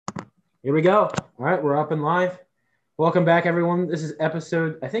Here we go. All right, we're up and live. Welcome back, everyone. This is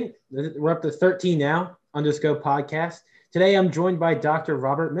episode, I think we're up to 13 now, Underscope Podcast. Today, I'm joined by Dr.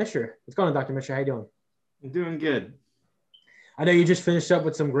 Robert Mishur. What's going on, Dr. Mishur? How you doing? I'm doing good. I know you just finished up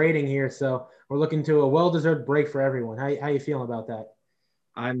with some grading here, so we're looking to a well-deserved break for everyone. How you feeling about that?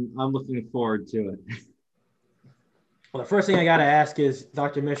 I'm looking forward to it. Well, the first thing I got to ask is,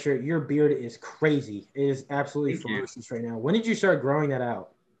 Dr. Mishur, your beard is crazy. It is absolutely Thank you. ferocious right now. When did you start growing that out?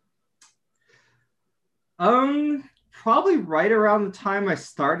 Probably right around the time I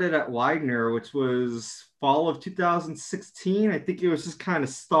started at Widener, which was fall of 2016. I think it was just kind of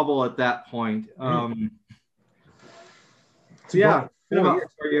stubble at that point. Yeah, been about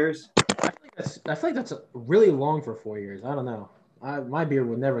 4 years. I feel like that's really long for 4 years. I don't know. My beard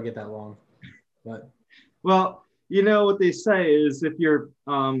would never get that long, but well, you know what they say is if you're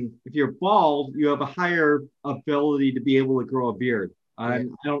bald, you have a higher ability to be able to grow a beard. I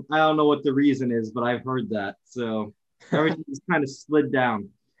don't know what the reason is, but I've heard that. So everything's kind of slid down.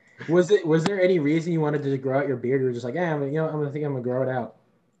 Was there any reason you wanted to grow out your beard? You were just like, I'm gonna grow it out.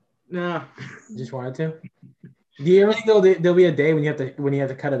 No, just wanted to. Do you ever think there'll be a day when you have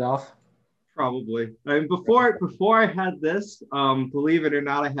to cut it off? Probably. I mean, before I had this, believe it or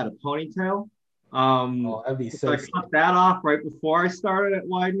not, I had a ponytail. That'd be so. I cut that off right before I started at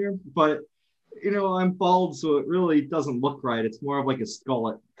Widener, but I'm bald, so it really doesn't look right. It's more of like a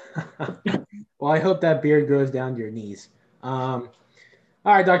skullet. Well, I hope that beard grows down to your knees. All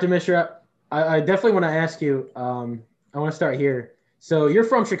right, Dr. Mishra, I definitely want to ask you. I want to start here. So you're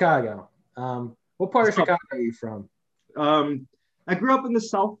from Chicago. What part of Chicago are you from? I grew up in the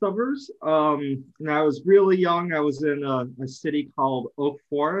South suburbs. And I was really young. I was in a city called Oak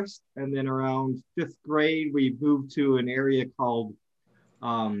Forest, and then around 5th grade, we moved to an area called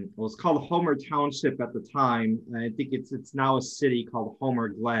it was called Homer Township at the time. And I think it's now a city called Homer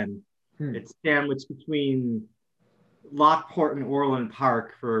Glen. It's sandwiched between Lockport and Orland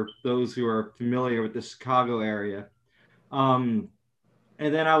Park for those who are familiar with the Chicago area. And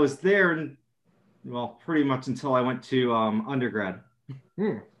then I was there, pretty much until I went to undergrad.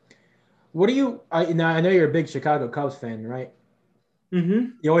 What do you? I know you're a big Chicago Cubs fan, right?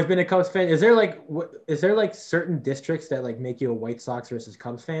 Mm-hmm. You always been a Cubs fan. Is there like certain districts that like make you a White Sox versus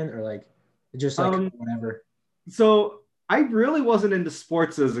Cubs fan, or like just like whatever? So I really wasn't into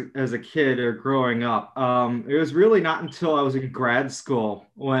sports as a kid or growing up. It was really not until I was in grad school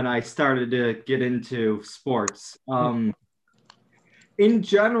when I started to get into sports. In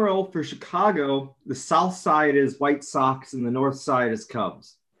general, for Chicago, the South Side is White Sox and the North Side is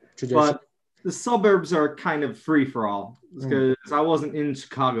Cubs. Tradition. But the suburbs are kind of free for all because I wasn't in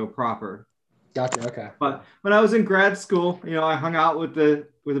Chicago proper. Gotcha. Okay. But when I was in grad school, I hung out with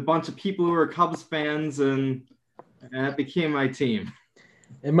a bunch of people who were Cubs fans, and that became my team.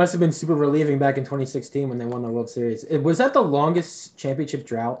 It must have been super relieving back in 2016 when they won the World Series. Was that the longest championship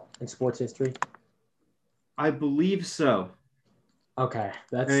drought in sports history? I believe so. Okay,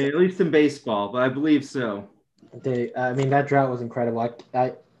 at least in baseball, but I believe so. That drought was incredible.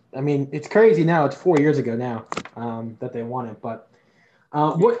 I mean, it's crazy now. It's 4 years ago now that they won it. But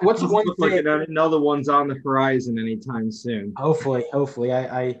what's one thing? Like another one's on the horizon anytime soon. Hopefully.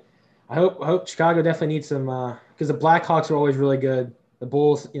 I hope Chicago definitely needs some because the Blackhawks are always really good. The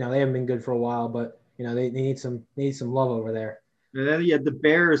Bulls, they haven't been good for a while, but they need some love over there. And then you had the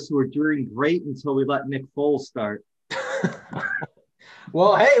Bears, who were doing great until we let Nick Foles start.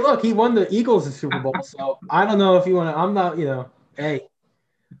 Well, hey, look, he won the Eagles the Super Bowl, so I don't know if you want to. I'm not, hey.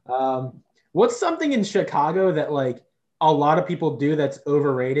 What's something in Chicago that like a lot of people do that's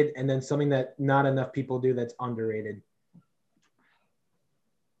overrated, and then something that not enough people do that's underrated?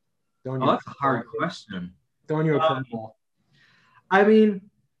 That's a hard question. Throwing you a curveball. I mean,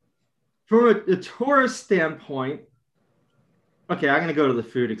 from a tourist standpoint, okay, I'm going to go to the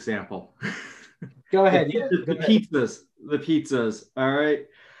food example. Go ahead. The pizzas. All right.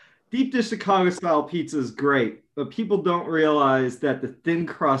 Deep dish Chicago style pizza is great, but people don't realize that the thin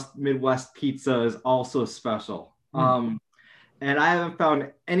crust Midwest pizza is also special. And I haven't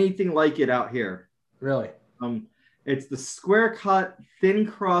found anything like it out here. Really? It's the square cut, thin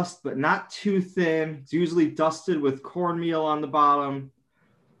crust, but not too thin. It's usually dusted with cornmeal on the bottom.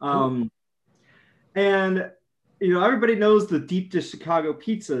 And everybody knows the deep dish Chicago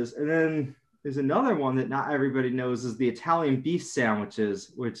pizzas, and then there's another one that not everybody knows is the Italian beef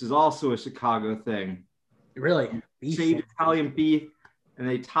sandwiches, which is also a Chicago thing. Really? Shaved Italian beef, and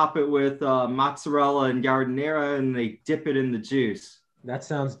they top it with mozzarella and giardiniera, and they dip it in the juice. That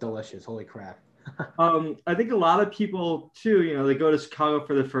sounds delicious. Holy crap. I think a lot of people too, they go to Chicago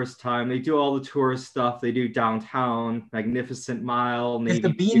for the first time. They do all the tourist stuff. They do downtown, Magnificent Mile, Is the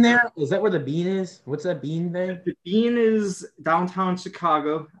Navy bean Pier. there? Is that where the bean is? What's that bean thing? The Bean is downtown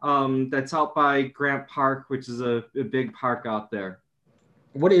Chicago. That's out by Grant Park, which is a big park out there.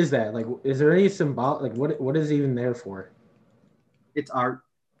 What is that? Like, is there any symbol? Like, what is it even there for? It's art.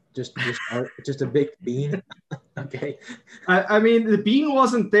 Just art, just a big bean. Okay. I mean, the Bean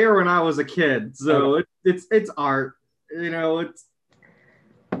wasn't there when I was a kid, Okay. so it's art.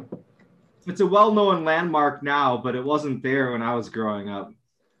 It's a well-known landmark now, but it wasn't there when I was growing up.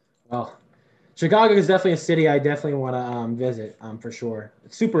 Well, Chicago is definitely a city I definitely want to visit for sure.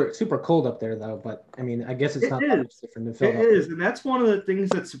 It's super cold up there though, but I mean I guess it's It not that much is. different than It Philadelphia. is. And that's one of the things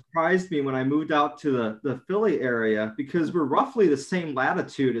that surprised me when I moved out to the Philly area because we're roughly the same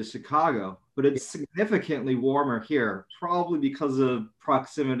latitude as Chicago, but it's significantly warmer here, probably because of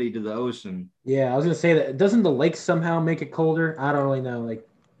proximity to the ocean. Yeah, I was gonna say that. Doesn't the lake somehow make it colder? I don't really know. Like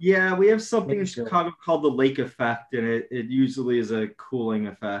Yeah, we have something maybe in so. Chicago called the lake effect, and it usually is a cooling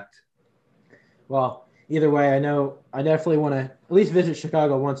effect. Well, either way, I know I definitely want to at least visit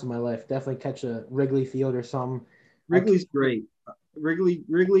Chicago once in my life. Definitely catch a Wrigley Field or something. I Wrigley's great.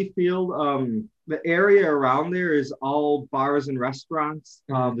 Wrigley Field. The area around there is all bars and restaurants.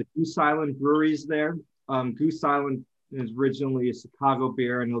 Mhm. The Goose Island Brewery's there. Goose Island is originally a Chicago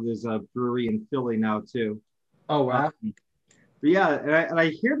beer. I know there's a brewery in Philly now too. Oh Um, wow. but yeah, and I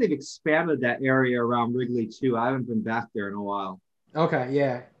hear they've expanded that area around Wrigley too. I haven't been back there in a while. Okay,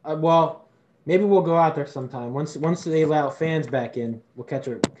 yeah. Well, maybe we'll go out there sometime. Once they allow fans back in, we'll catch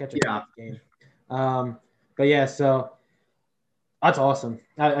a Yeah, fans game. Um, but yeah, so that's awesome.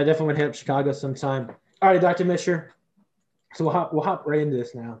 I definitely want to hit up Chicago sometime. All right, Dr. Mishur. So we'll hop right into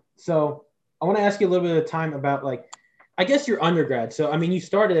this now. So I want to ask you a little bit of time about like I guess your undergrad. So I mean, you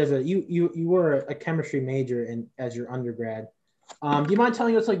started as you were a chemistry major in as your undergrad. Do you mind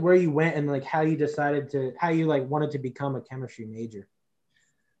telling us like where you went and like how you like wanted to become a chemistry major?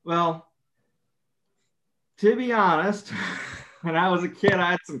 well, to be honest, when I was a kid,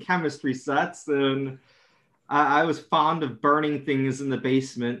 I had some chemistry sets, and I was fond of burning things in the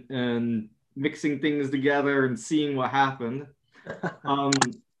basement and mixing things together and seeing what happened.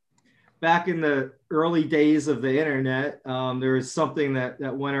 Um, Back in the early days of the internet, there was something that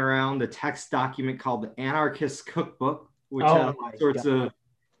went around the text document called the Anarchist Cookbook, which had Oh all my sorts god. of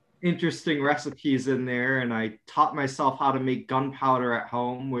interesting recipes in there. And I taught myself how to make gunpowder at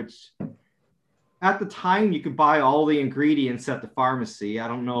home, which at the time you could buy all the ingredients at the pharmacy. I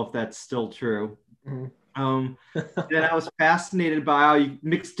don't know if that's still true. Mhm. Um, then I was fascinated by how you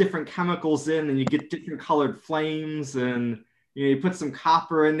mix different chemicals in and you get different colored flames, and you put some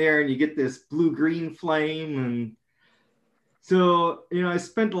copper in there and you get this blue green flame. And so I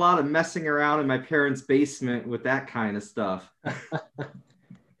spent a lot of messing around in my parents' basement with that kind of stuff.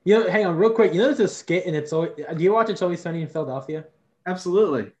 Hang on real quick. There's a skit and it's always, do you watch It's Always Sunny in Philadelphia?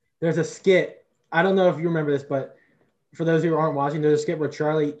 Absolutely. There's a skit. I don't know if you remember this, but for those who aren't watching, there's a skit where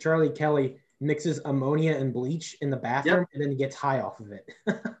Charlie Kelly mixes ammonia and bleach in the bathroom Yep. and then he gets high off of it.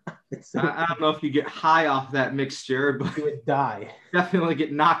 So I don't know if you get high off that mixture, but he would die. definitely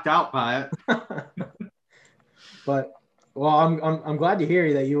get knocked out by it. But well, I'm glad to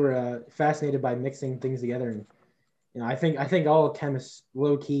hear that you were fascinated by mixing things together, and I think all chemists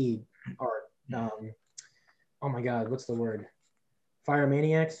low key are oh my god, what's the word?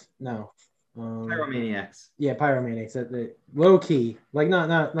 Pyromaniacs? No. Pyromaniacs. Yeah, pyromaniacs. That low key, like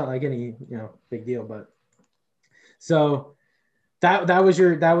not like any big deal, but so that was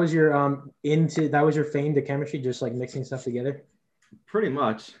your fame to chemistry, just like mixing stuff together. Pretty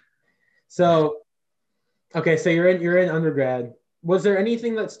much. So okay, so you're in undergrad. Was there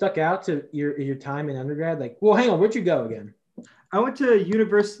anything that stuck out to your time in undergrad? Like, well, hang on, where'd you go again? I went to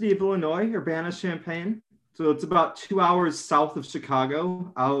University of Illinois, Urbana-Champaign. So it's about 2 hours south of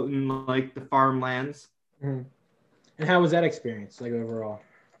Chicago, out in like the farmlands. Mhm. And how was that experience, like overall?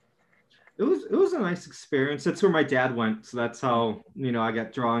 It was a nice experience. That's where my dad went, so that's how I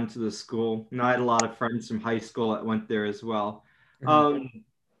got drawn to the school. I had a lot of friends from high school that went there as well. Mhm. Um,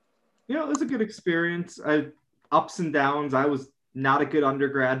 it was a good experience. Ups and downs. I was not a good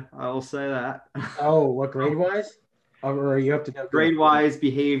undergrad. I will say that. Oh, what grade wise? Or you have to know good. Grade wise,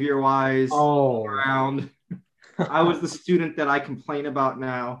 behavior wise, all Oh. around. I was the student that I complain about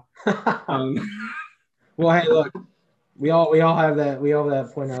now. Um, Well, hey, look, we all have that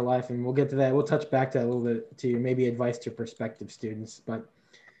point in our life, and we'll get to that. We'll touch back to that a little bit to maybe advice to prospective students. But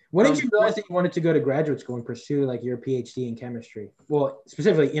when did you realize that you wanted to go to graduate school and pursue like your PhD in chemistry? Well,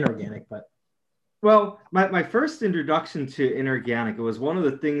 specifically inorganic, but Well, my first introduction to inorganic, it was one of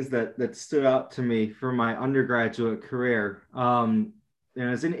the things that stood out to me for my undergraduate career. And it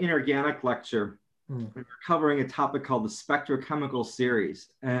was an inorganic lecture. We were covering a topic called the spectrochemical series.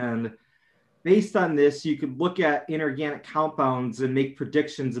 And based on this, you could look at inorganic compounds and make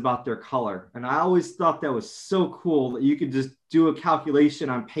predictions about their color. And I always thought that was so cool that you could just do a calculation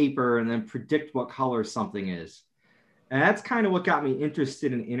on paper and then predict what color something is. And that's kind of what got me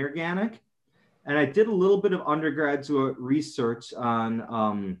interested in inorganic. And I did a little bit of undergraduate research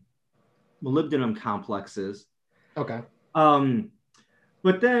on molybdenum complexes. Okay.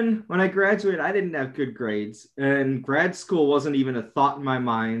 But then when I graduated, I didn't have good grades, and grad school wasn't even a thought in my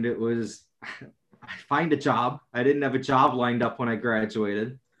mind. It was, I find a job. I didn't have a job lined up when I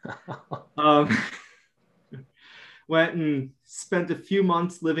graduated. Went and spent a few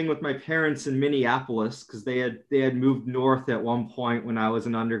months living with my parents in Minneapolis because they had moved north at one point when I was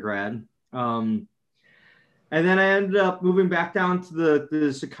an undergrad. And then I ended up moving back down to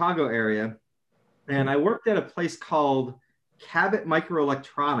the Chicago area, and I worked at a place called Cabot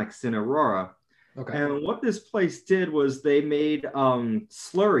Microelectronics in Aurora. Okay. And what this place did was they made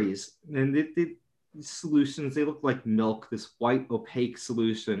slurries, and these solutions, they look like milk, this white opaque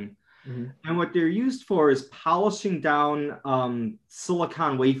solution. Mm-hmm. And what they're used for is polishing down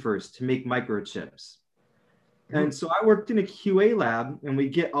silicon wafers to make microchips. And so I worked in a QA lab, and we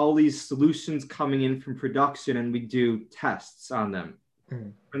get all these solutions coming in from production, and we do tests on them. Mm-hmm.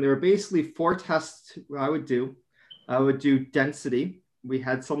 And there were basically 4 tests I would do. I would do density. We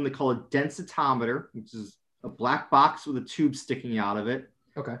had something they call a densitometer, which is a black box with a tube sticking out of it.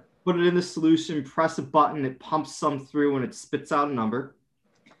 Okay. Put it in the solution, press a button, it pumps some through, and it spits out a number.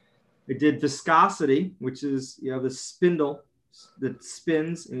 I did viscosity, which is, the spindle that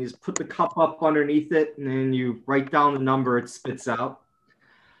spins, and you just put the cup up underneath it, and then you write down the number it spits out.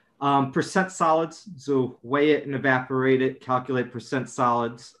 Percent solids, so weigh it and evaporate it, calculate percent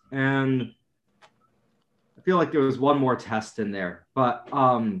solids. And I feel like there was one more test in there, but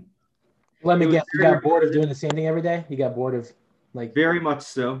let me guess, you got bored of doing the same thing every day? You got bored of very much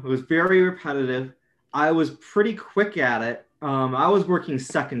so. It was very repetitive. I was pretty quick at it. I was working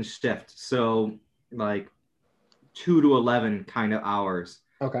second shift, so 2 to 11 kind of hours.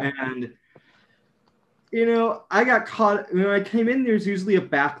 Okay. And I got caught when I came in. There's usually a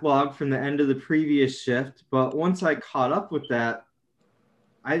backlog from the end of the previous shift, but once I caught up with that,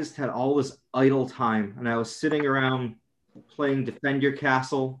 I just had all this idle time, and I was sitting around playing Defend Your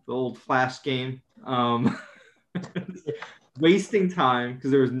Castle, the old Flash game, wasting time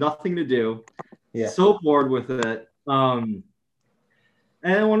because there was nothing to do. Yeah. So bored with it.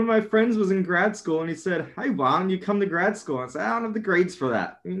 And one of my friends was in grad school, and he said, "Hey, why don't you come to grad school?" I said, "I don't have the grades for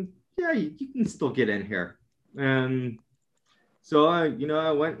that." I mean, yeah, you can still get in here. And so I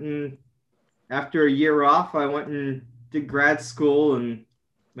went, and after a year off, I went and did grad school and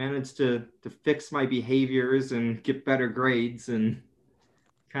managed to fix my behaviors and get better grades and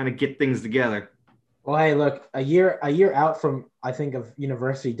kind of get things together. Well, hey, look, a year out from, I think, of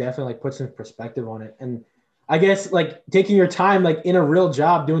university definitely puts some perspective on it. And I guess taking your time in a real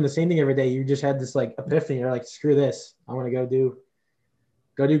job doing the same thing every day, you just had this epiphany. You're like, screw this, I want to go do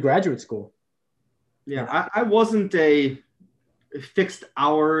graduate school. Yeah, I wasn't a fixed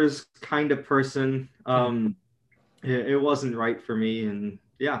hours kind of person. It wasn't right for me, and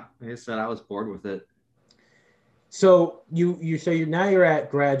yeah, like I said, I was bored with it. So now you're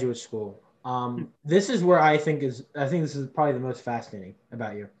at graduate school. This is where I think this is probably the most fascinating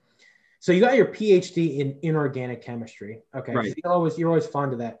about you. So you got your Ph.D. in inorganic chemistry. Okay. Right. So you're always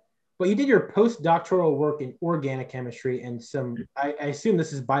fond of that. But you did your postdoctoral work in organic chemistry and I assume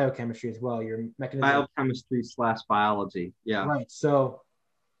this is biochemistry as well, your mechanism. Biochemistry/biology. Yeah. Right. So,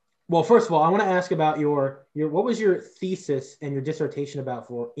 well, first of all, I want to ask about your what was your thesis and your dissertation about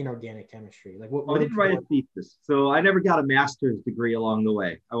for inorganic chemistry? I didn't write a thesis. So I never got a master's degree along the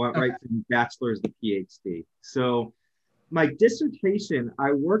way. I went right from bachelor's to PhD. So my dissertation,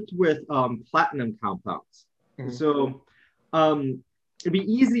 I worked with platinum compounds. Mm-hmm. So it'd be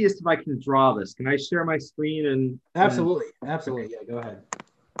easiest if I can draw this. Can I share my screen? And Absolutely. Okay. Yeah, go ahead.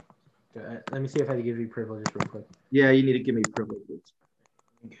 Let me see if I can give you privileges real quick. Yeah, you need to give me privileges.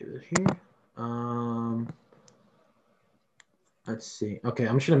 Okay, this here. Let's see. Okay,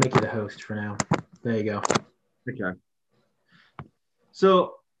 I'm just gonna make you the host for now. There you go. Okay.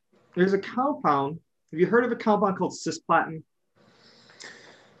 So there's a compound. Have you heard of a compound called cisplatin?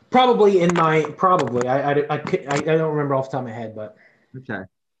 Probably. I don't remember off the top of my head, but okay.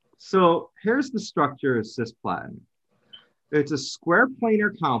 So here's the structure of cisplatin. It's a square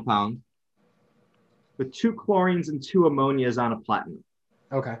planar compound with 2 chlorines and 2 ammonias on a platinum.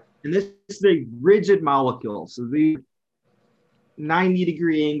 Okay. And this is a rigid molecule. So the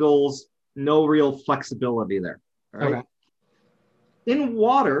 90-degree angles, no real flexibility there. Right? Okay. In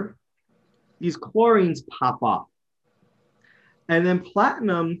water, these chlorines pop off. And then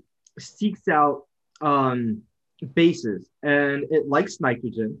platinum seeks out bases, and it likes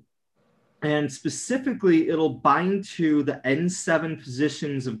nitrogen. And specifically, it'll bind to the N7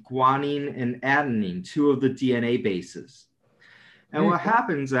 positions of guanine and adenine, two of the DNA bases. And what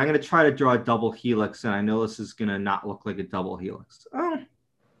happens, I'm going to try to draw a double helix, and I know this is going to not look like a double helix. Oh,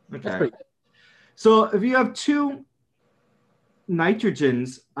 okay. So if you have two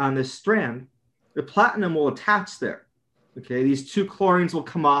nitrogens on this strand, the platinum will attach there. Okay, these two chlorines will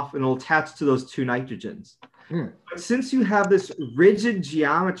come off and it'll attach to those two nitrogens. But since you have this rigid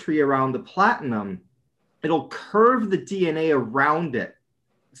geometry around the platinum, it'll curve the DNA around it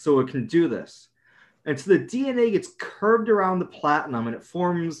so it can do this. And so the DNA gets curved around the platinum and it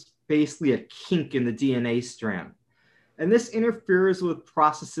forms basically a kink in the DNA strand. And this interferes with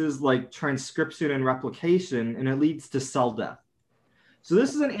processes like transcription and replication, and it leads to cell death. So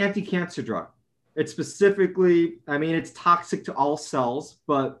this is an anti-cancer drug. It's specifically, I mean, it's toxic to all cells,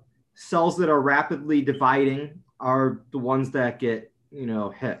 but cells that are rapidly dividing are the ones that get,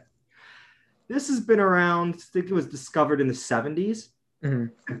 hit. This has been around, I think it was discovered in the 70s.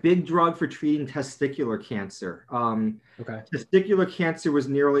 A big drug for treating testicular cancer. Testicular cancer was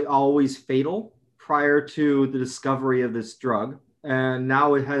nearly always fatal prior to the discovery of this drug. And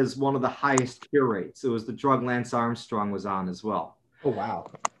now it has one of the highest cure rates. It was the drug Lance Armstrong was on as well. Oh,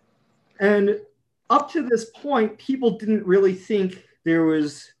 wow. And up to this point, people didn't really think there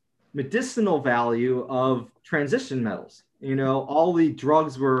was medicinal value of transition metals. All the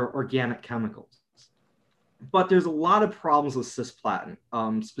drugs were organic chemicals. But there's a lot of problems with cisplatin,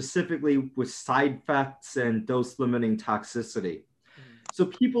 specifically with side effects and dose-limiting toxicity. So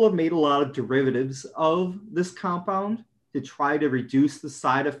people have made a lot of derivatives of this compound to try to reduce the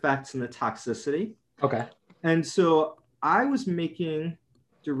side effects and the toxicity. Okay. And so I was making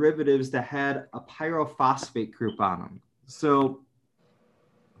derivatives that had a pyrophosphate group on them. So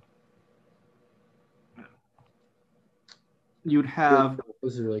you'd have...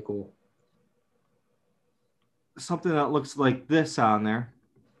 This is really cool. Something that looks like this on there.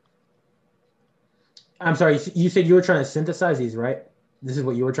 I'm sorry, you said you were trying to synthesize these, right? This is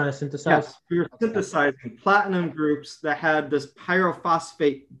what you were trying to synthesize? Yes, we were synthesizing platinum groups that had this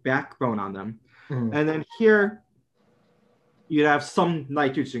pyrophosphate backbone on them. And then here, you'd have some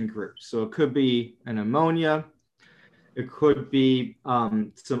nitrogen groups. So it could be an ammonia. It could be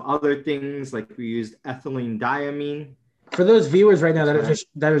some other things, like we used ethylene diamine. For those viewers right now that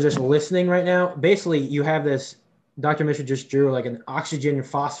are just listening right now, basically you have this, Dr. Mishur just drew like an oxygen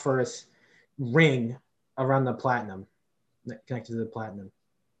phosphorus ring around the platinum, connected to the platinum.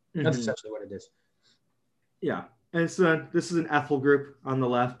 That's essentially what it is. Yeah. And so this is an ethyl group on the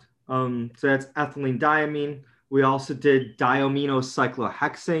left. So that's ethylene diamine. We also did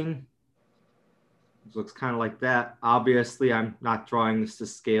diaminocyclohexane. It looks kind of like that. Obviously, I'm not drawing this to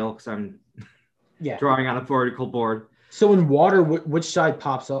scale because I'm drawing on a vertical board. So in water, which side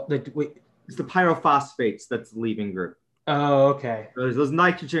pops up? It's the pyrophosphates that's the leaving group. Oh, okay. So those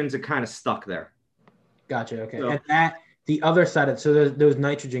nitrogens are kind of stuck there. Gotcha. Okay. So, and the other side, so those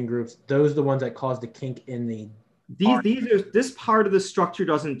nitrogen groups, those are the ones that cause the kink in the. This part of the structure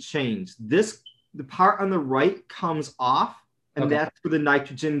doesn't change. The part on the right comes off, and that's where the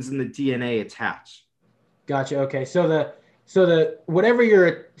nitrogens in the DNA attach. Gotcha. Okay. So whatever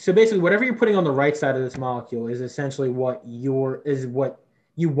you're putting on the right side of this molecule is essentially what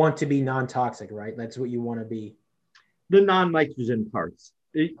you want to be non-toxic, right? That's what you want to be. The non-nitrogen parts.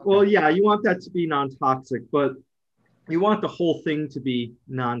 Well, yeah, you want that to be non-toxic, but you want the whole thing to be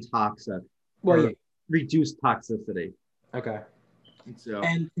non-toxic. Well, reduce toxicity. Okay. So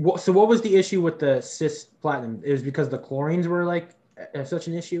what was the issue with the cisplatin? It was because the chlorines were such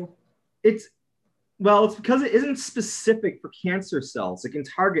an issue? It's because it isn't specific for cancer cells. It can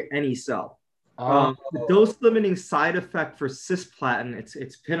target any cell. The dose-limiting side effect for cisplatin,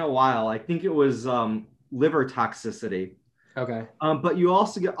 it's been a while. I think it was liver toxicity. Okay. But you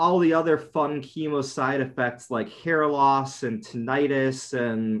also get all the other fun chemo side effects like hair loss and tinnitus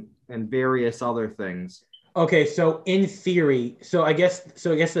and various other things. Okay, so in theory, I guess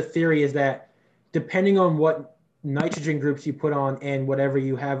the theory is that depending on what nitrogen groups you put on and whatever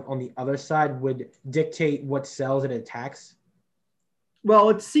you have on the other side would dictate what cells it attacks? Well,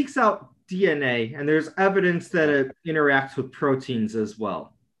 it seeks out DNA, and there's evidence that it interacts with proteins as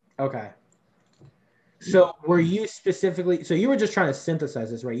well. Okay. So were you specifically, so you were just trying to synthesize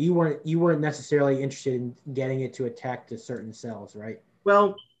this, right? You weren't necessarily interested in getting it to attack to certain cells, right?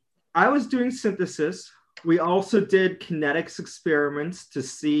 Well, I was doing synthesis. We also did kinetics experiments to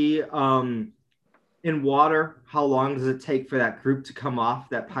see in water, how long does it take for that group to come off,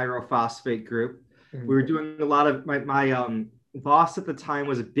 that pyrophosphate group? We were doing a lot of, my boss at the time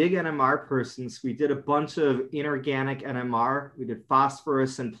was a big NMR person. So we did a bunch of inorganic NMR. We did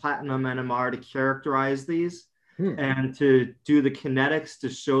phosphorus and platinum NMR to characterize these and to do the kinetics to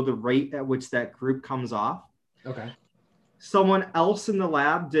show the rate at which that group comes off. Okay. Someone else in the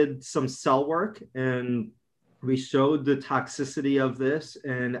lab did some cell work, and we showed the toxicity of this,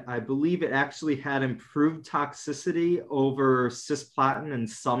 and I believe it actually had improved toxicity over cisplatin in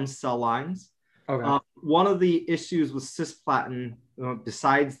some cell lines. Okay. One of the issues with cisplatin,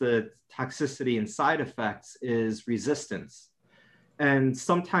 besides the toxicity and side effects, is resistance. And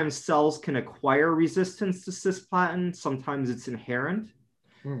sometimes cells can acquire resistance to cisplatin, sometimes it's inherent.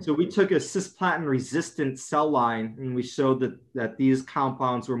 So we took a cisplatin resistant cell line and we showed that these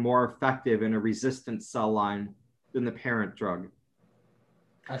compounds were more effective in a resistant cell line than the parent drug.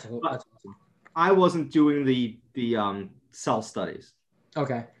 That's awesome. I wasn't doing the cell studies.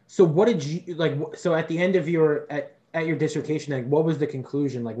 Okay. So what did you like? So at the end of your at your dissertation, like, what was the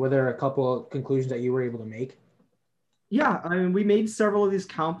conclusion? Like, were there a couple of conclusions that you were able to make? Yeah, I mean, we made several of these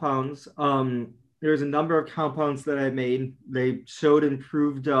compounds. There's a number of compounds that I made. They showed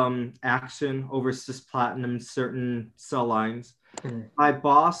improved action over cisplatin in certain cell lines. My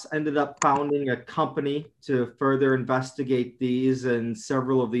boss ended up founding a company to further investigate these, and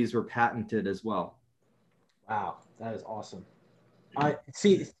several of these were patented as well. Wow, that is awesome. I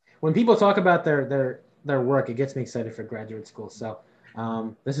see when people talk about their work, it gets me excited for graduate school. So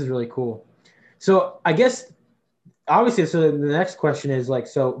this is really cool. So I guess obviously, so the next question is like,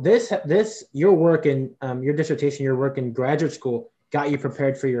 so this your work in your dissertation, your work in graduate school got you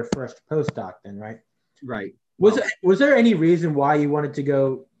prepared for your first postdoc, then, right? Right. Was there any reason why you wanted to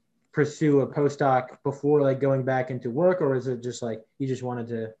go pursue a postdoc before like going back into work, or is it just like you just wanted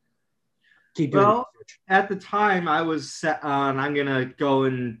to keep doing research? At the time, I was set on I'm gonna go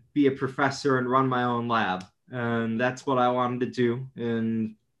and be a professor and run my own lab, and that's what I wanted to do.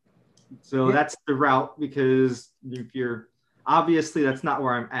 And so that's the route, because if you're obviously that's not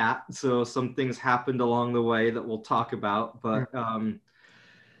where I'm at. So some things happened along the way that we'll talk about, but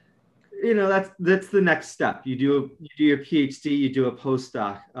you know, that's the next step. You do your PhD, you do a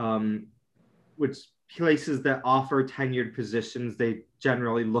postdoc, which places that offer tenured positions, they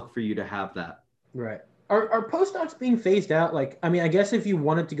generally look for you to have that. Right. Are postdocs being phased out? Like, I mean, I guess if you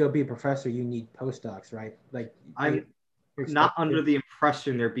wanted to go be a professor, you need postdocs, right? Like, I'm not under the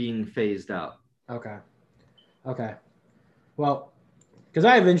impression they're being phased out. Okay. Okay. Well, because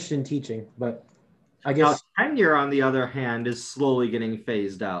I have interest in teaching, but I guess now, tenure, on the other hand, is slowly getting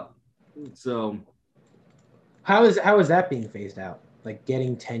phased out. So how is that being phased out? Like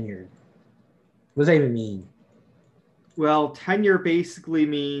getting tenured? What does that even mean? Well, tenure basically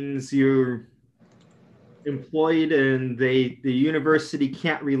means you're employed and the university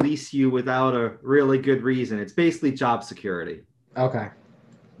can't release you without a really good reason. It's basically job security. Okay.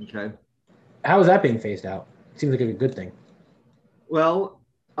 Okay. How is that being phased out? It seems like a good thing. Well,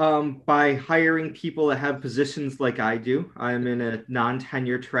 by hiring people that have positions like I do. I'm in a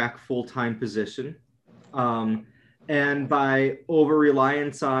non-tenure track full-time position. And by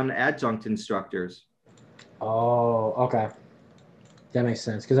over-reliance on adjunct instructors. Oh, okay. That makes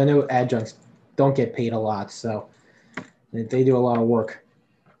sense, because I know adjuncts don't get paid a lot, so they do a lot of work.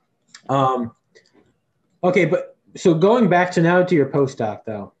 Okay, but so going back to now to your postdoc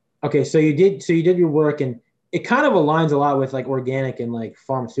though. Okay, so you did your work, and it kind of aligns a lot with like organic and like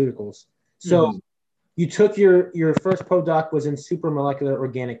pharmaceuticals. So you took your first postdoc was in supramolecular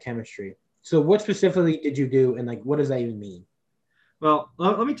organic chemistry. So what specifically did you do, and like what does that even mean? Well,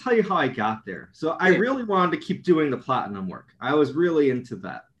 let me tell you how I got there. So I really wanted to keep doing the platinum work. I was really into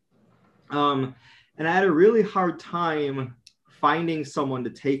that. And I had a really hard time finding someone to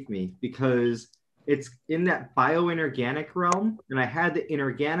take me, because it's in that bioinorganic realm, and I had the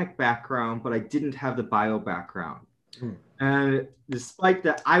inorganic background, but I didn't have the bio background. And despite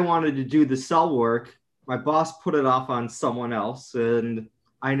that, I wanted to do the cell work. My boss put it off on someone else, and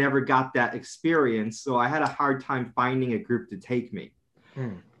I never got that experience. So I had a hard time finding a group to take me.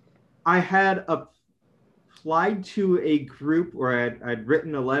 I had applied to a group, or I'd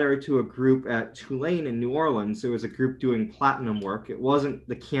written a letter to a group at Tulane in New Orleans. There was a group doing platinum work. It wasn't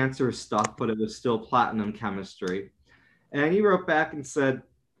the cancer stuff, but it was still platinum chemistry. And he wrote back and said,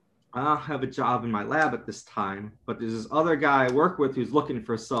 I don't have a job in my lab at this time, but there's this other guy I work with who's looking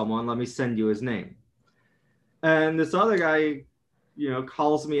for someone. Let me send you his name. And this other guy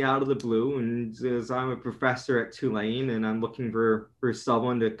calls me out of the blue and says, I'm a professor at Tulane and I'm looking for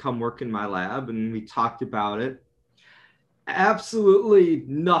someone to come work in my lab. And we talked about it. Absolutely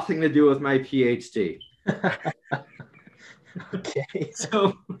nothing to do with my PhD. Okay.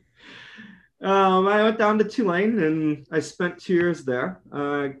 So I went down to Tulane and I spent 2 years there.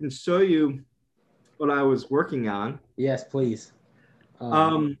 I can show you what I was working on. Yes, please.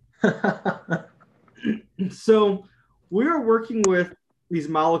 So we were working with these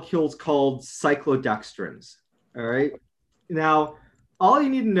molecules called cyclodextrins. All right. Now, all you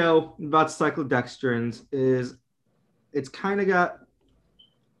need to know about cyclodextrins is it's kind of got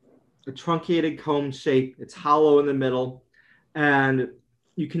a truncated cone shape. It's hollow in the middle, and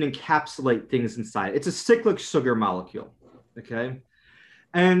you can encapsulate things inside. It's a cyclic sugar molecule. Okay.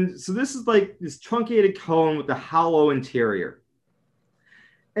 And so this is like this truncated cone with a hollow interior.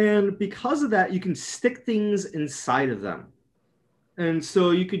 And because of that, you can stick things inside of them. And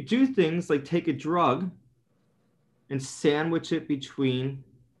so you could do things like take a drug and sandwich it between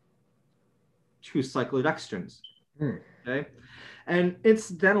two cyclodextrins. Okay. And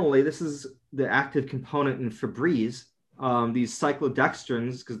incidentally, this is the active component in Febreze, these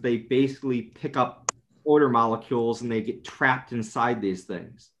cyclodextrins, because they basically pick up odor molecules and they get trapped inside these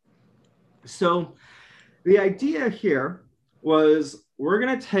things. So the idea here was we're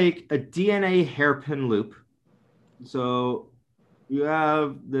going to take a DNA hairpin loop. So you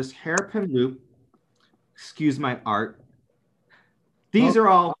have this hairpin loop. Excuse my art. These are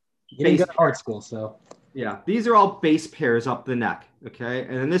all you didn't go to art school, so yeah, these are all base pairs up the neck. Okay,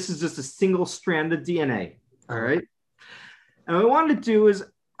 and then this is just a single strand of DNA. All right, and what we wanted to do is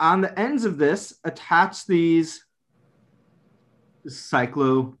on the ends of this attach these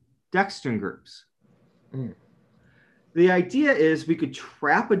cyclodextrin groups. The idea is we could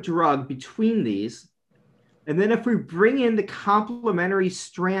trap a drug between these, and then if we bring in the complementary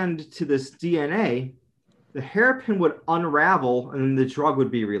strand to this DNA, the hairpin would unravel and then the drug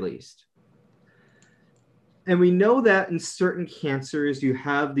would be released. And we know that in certain cancers, you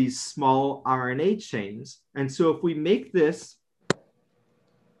have these small RNA chains. And so if we make this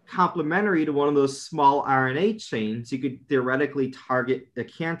complementary to one of those small RNA chains, you could theoretically target a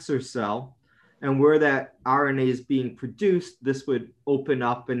cancer cell. And where that RNA is being produced, this would open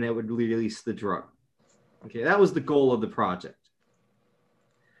up and it would release the drug. Okay, that was the goal of the project.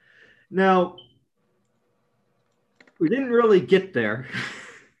 Now, we didn't really get there.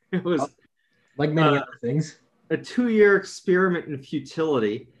 It was like many other things. A 2-year experiment in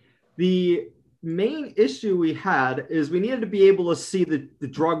futility. The main issue we had is we needed to be able to see that the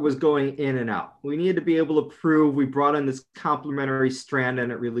drug was going in and out. We needed to be able to prove we brought in this complementary strand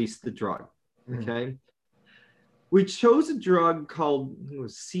and it released the drug. Okay. We chose a drug called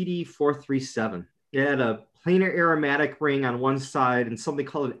CD437. It had a planar aromatic ring on one side and something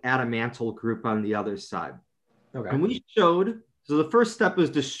called an adamantyl group on the other side. Okay. And we showed, so the first step is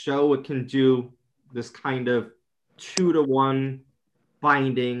to show it can do this kind of 2-to-1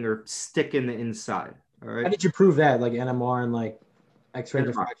 binding or stick in the inside. All right. How did you prove that? Like NMR and like X-ray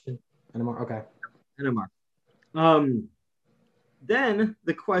diffraction? NMR, okay. NMR. Then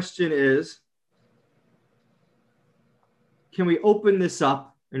the question is, can we open this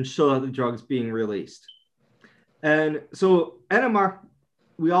up and show that the drug's being released? And so NMR,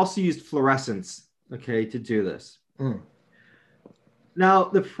 we also used fluorescence, okay, to do this. Now,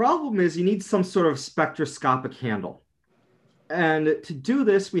 the problem is you need some sort of spectroscopic handle. And to do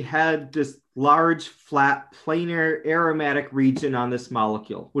this, we had this large, flat, planar aromatic region on this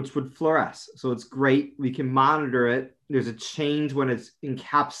molecule, which would fluoresce. So it's great. We can monitor it. There's a change when it's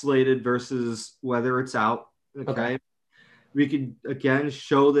encapsulated versus whether it's out. Okay. We could, again,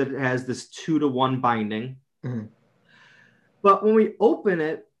 show that it has this 2-to-1 binding. But when we open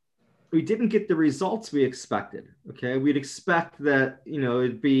it, we didn't get the results we expected. Okay. We'd expect that,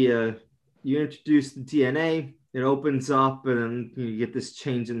 it'd be you introduce the DNA, it opens up and you get this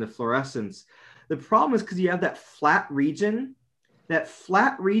change in the fluorescence. The problem is because you have that flat region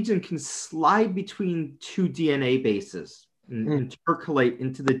can slide between two DNA bases and percolate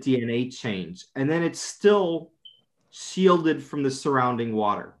into the DNA change. And then it's still shielded from the surrounding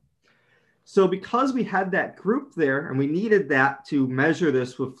water. So because we had that group there and we needed that to measure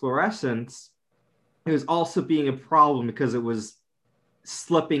this with fluorescence, it was also being a problem because it was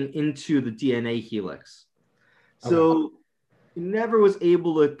slipping into the DNA helix. So we never was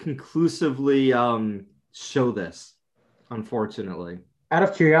able to conclusively show this, unfortunately. Out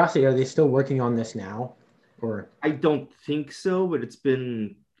of curiosity, are they still working on this now? Or I don't think so, but it's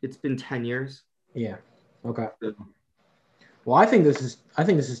been 10 years. Yeah. Okay. Well, I think this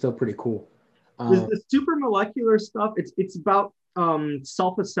is still pretty cool. The super molecular stuff, it's about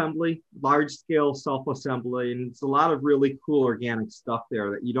self-assembly, large-scale self-assembly, and it's a lot of really cool organic stuff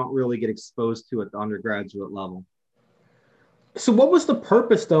there that you don't really get exposed to at the undergraduate level. So what was the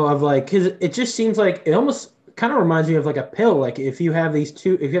purpose though of like, because it just seems like it almost kind of reminds me of like a pill. Like if you have these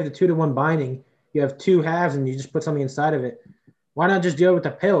two, if you have the 2-to-1 binding, you have two halves and you just put something inside of it. Why not just deal with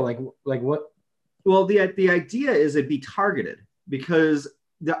the pill? Like what? Well, the idea is it'd be targeted because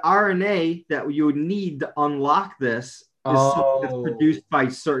the RNA that you would need to unlock this is something that's Oh, produced by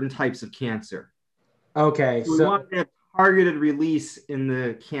certain types of cancer. okay. So we want to have targeted release in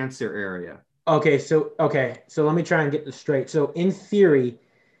the cancer area. So let me try and get this straight. So in theory,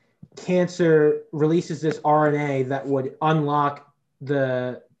 cancer releases this RNA that would unlock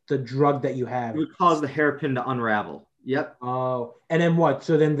the drug that you It have. would cause the hairpin to unravel. Yep. Oh, and then what?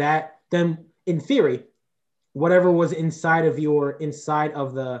 So then in theory, whatever was inside of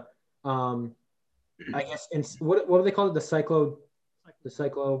the I guess what do they call it? The cyclo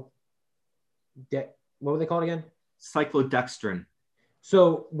what were they called again? Cyclodextrin.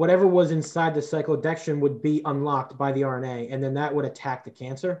 So whatever was inside the cyclodextrin would be unlocked by the RNA, and then that would attack the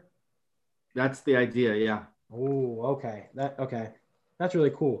cancer. That's the idea. Yeah. Oh, okay. That's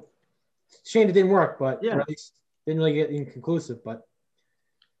really cool. Shame it didn't work, but Yeah. or at least didn't really get inconclusive. But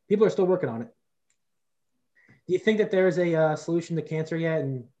people are still working on it. Do you think that there is a solution to cancer yet,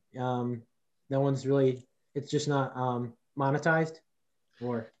 and no one's really? It's just not monetized,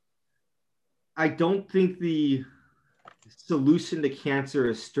 or I don't think the solution to cancer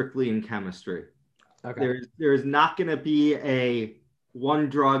is strictly in chemistry. okay, There's not going to be a one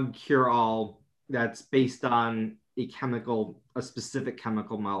drug cure all that's based on a specific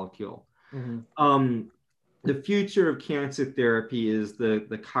chemical molecule. mm-hmm. The future of cancer therapy is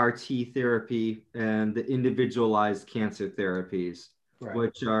the CAR T therapy and the individualized cancer therapies, Right.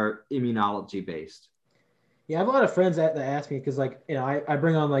 which are immunology based. Yeah, I have a lot of friends that ask me because, like, I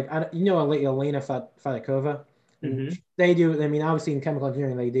bring on like Elena Fadakova, and Mm-hmm. they do. I mean, obviously in chemical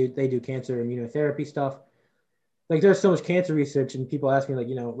engineering, they do cancer immunotherapy stuff. Like, there's so much cancer research, and people ask me like,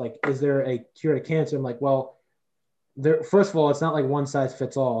 like, is there a cure to cancer? I'm like, well, there. First of all, it's not like one size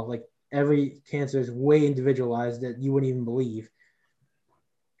fits all. Like every cancer is way individualized that you wouldn't even believe.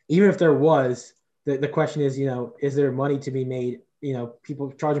 Even if there was, the question is, is there money to be made?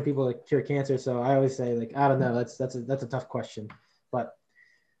 People charging people to cure cancer. So I always say, like, I don't know. That's a tough question, but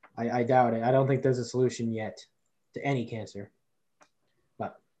I doubt it. I don't think there's a solution yet to any cancer,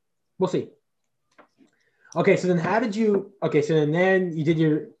 but we'll see. Okay, so then how did you? Okay, so then you did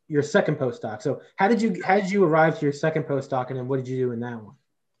your second postdoc. So how did you arrive to your second postdoc, and then what did you do in that one?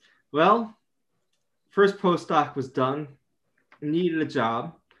 Well, first postdoc was done, needed a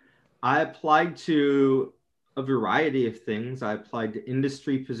job. I applied to a variety of things. I applied to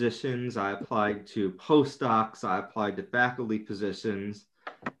industry positions, I applied to postdocs, I applied to faculty positions,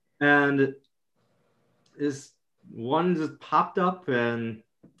 and this one just popped up, and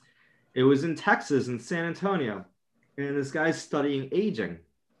it was in Texas, in San Antonio. And this guy's studying aging,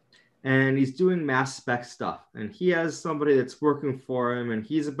 and he's doing mass spec stuff. And he has somebody that's working for him, and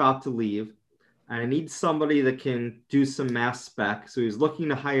he's about to leave. I need somebody that can do some mass spec. So he's looking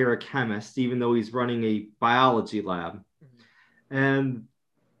to hire a chemist, even though he's running a biology lab. And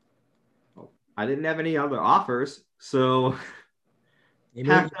I didn't have any other offers. So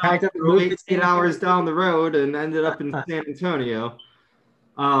packed up, drove 8 hours down the road, and ended up in San Antonio.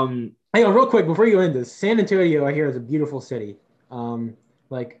 Hang on, real quick before you go into this, San Antonio, I hear is a beautiful city.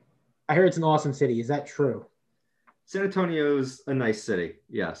 Like, I hear it's an awesome city. Is that true? San Antonio's a nice city,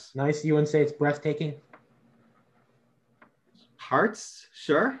 yes. Nice. You wouldn't say it's breathtaking? Parts,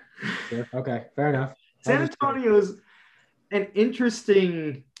 sure. Sure. Okay, fair enough. San Antonio's an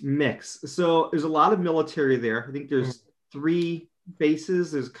interesting mix. So there's a lot of military there. I think there's 3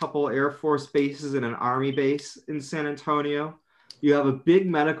 bases. There's a couple Air Force bases and an Army base in San Antonio. You have a big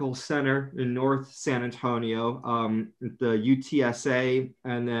medical center in North San Antonio, the UTSA,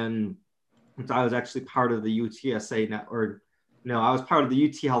 and then I was actually part of the UTSA network. No, I was part of the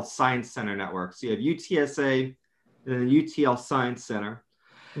UT Health Science Center network. So you have UTSA and the UT Health Science Center.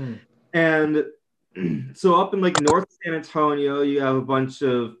 And so up in like North San Antonio, you have a bunch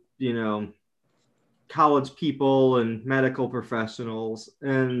of, college people and medical professionals,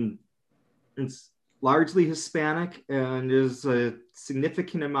 and it's largely Hispanic, and there's a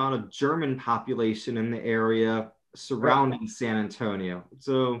significant amount of German population in the area surrounding San Antonio.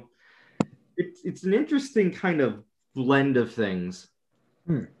 So it's an interesting kind of blend of things.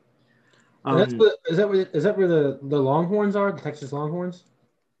 Is that where the Longhorns are, the Texas Longhorns?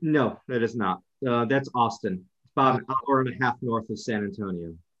 No, that is not. That's Austin. It's about an hour and a half north of San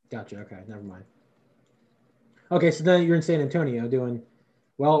Antonio. Gotcha. Okay, never mind. Okay, so then you're in San Antonio doing,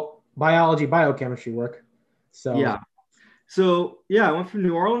 well, biology, biochemistry work. So Yeah. So yeah, I went from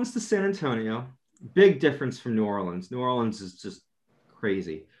New Orleans to San Antonio. Big difference from New Orleans. New Orleans is just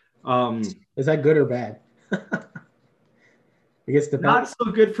crazy. is that good or bad? I guess it Not depends.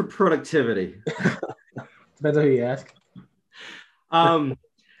 so good for productivity. Depends on who you ask. Um,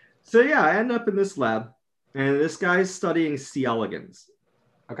 so yeah, I end up in this lab, and this guy's studying C. elegans.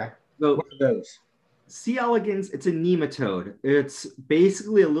 Okay. What So are those? C. elegans, it's a nematode. It's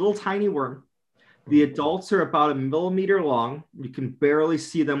basically a little tiny worm. The Mm. adults are about 1 millimeter long. You can barely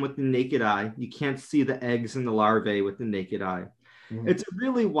see them with the naked eye. You can't see the eggs and the larvae with the naked eye. Mm. It's a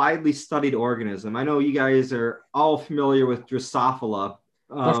really widely studied organism. I know you guys are all familiar with Drosophila.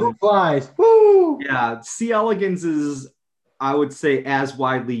 Mushroom flies. Woo! Yeah, C. elegans is, I would say, as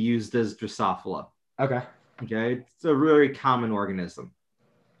widely used as Drosophila. Okay. Okay, it's a really common organism,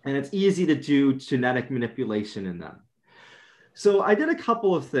 and it's easy to do genetic manipulation in them. So I did a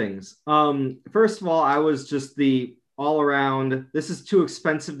couple of things. First of all, I was just the all around, this is too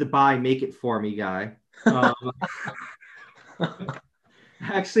expensive to buy, make it for me guy. I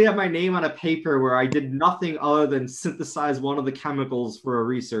actually have my name on a paper where I did nothing other than synthesize one of the chemicals for a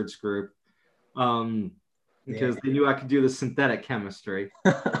research group, because they knew I could do the synthetic chemistry.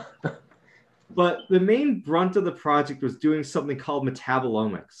 But the main brunt of the project was doing something called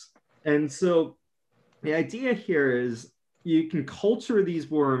metabolomics. And so the idea here is you can culture these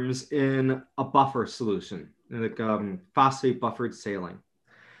worms in a buffer solution, like phosphate buffered saline.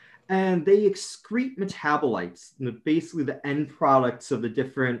 And they excrete metabolites, basically the end products of the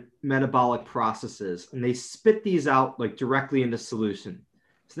different metabolic processes. And they spit these out like directly into solution.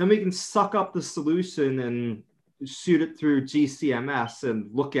 So then we can suck up the solution and shoot it through GCMS and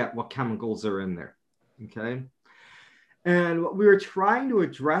look at what chemicals are in there. Okay. And what we were trying to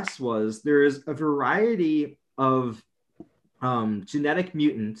address was there is a variety of genetic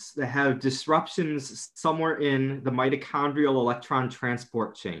mutants that have disruptions somewhere in the mitochondrial electron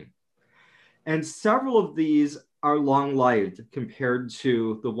transport chain. And several of these are long-lived compared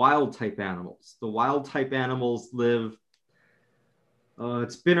to the wild type animals. The wild type animals live,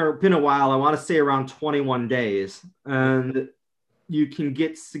 it's been a while, I want to say around 21 days. And you can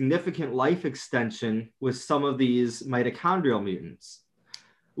get significant life extension with some of these mitochondrial mutants,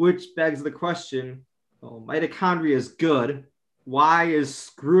 which begs the question, well, mitochondria is good. Why is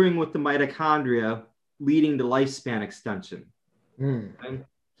screwing with the mitochondria leading to lifespan extension? Mm. Okay?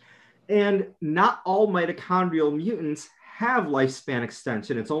 And not all mitochondrial mutants have lifespan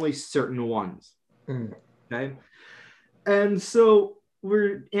extension. It's only certain ones. Mm. Okay. And so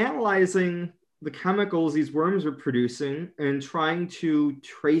we're analyzing the chemicals these worms are producing and trying to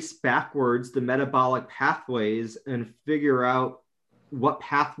trace backwards the metabolic pathways and figure out what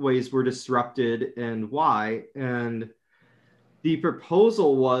pathways were disrupted and why. And the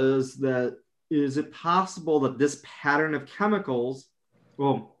proposal was that, is it possible that this pattern of chemicals,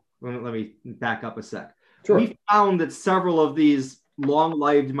 well, let me back up a sec. Sure. We found that several of these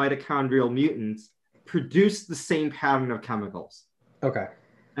long-lived mitochondrial mutants produce the same pattern of chemicals. Okay.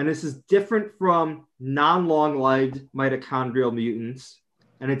 And this is different from non-long-lived mitochondrial mutants,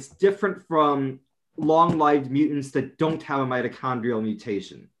 and it's different from long-lived mutants that don't have a mitochondrial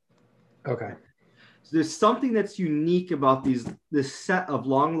mutation. Okay. So there's something that's unique about this set of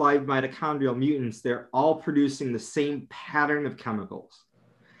long-lived mitochondrial mutants. They're all producing the same pattern of chemicals.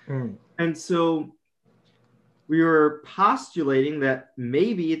 Mm. And so we were postulating that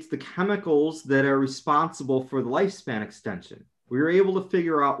maybe it's the chemicals that are responsible for the lifespan extension. We were able to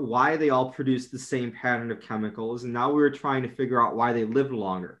figure out why they all produce the same pattern of chemicals, and now we were trying to figure out why they lived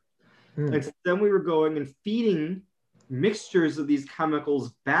longer. Mm. And so then we were going and feeding mixtures of these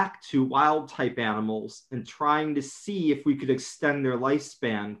chemicals back to wild type animals and trying to see if we could extend their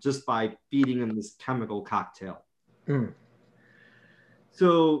lifespan just by feeding them this chemical cocktail. Mm.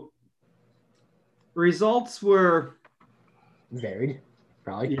 So results were varied,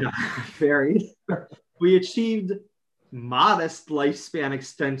 probably. Yeah, varied. We achieved modest lifespan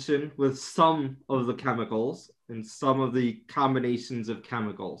extension with some of the chemicals and some of the combinations of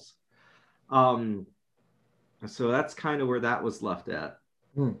chemicals. So that's kind of where that was left at.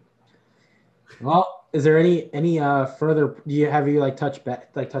 Hmm. Well, is there any further? Do you have you like touch base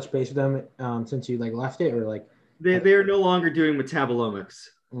with them since you like left it, or like they are no longer doing metabolomics?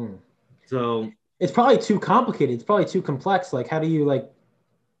 Hmm. So it's probably too complicated. It's probably too complex. Like how do you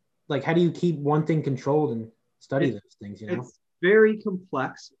how do you keep one thing controlled and study those things? You know, it's very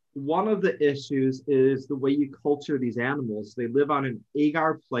complex. One of the issues is the way you culture these animals. They live on an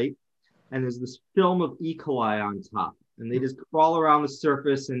agar plate, and there's this film of E. coli on top. and they just crawl around the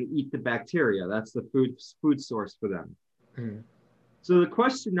surface and eat the bacteria. That's the food source for them. Mm. So the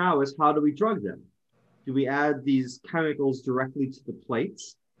question now is, how do we drug them? Do we add these chemicals directly to the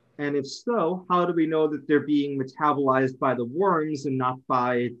plates? And if so, how do we know that they're being metabolized by the worms and not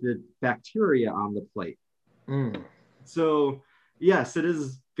by the bacteria on the plate? Mm. So yes, it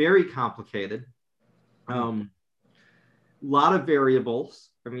is very complicated. A lot of variables.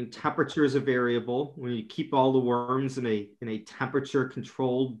 I mean, temperature is a variable. When you keep all the worms in a temperature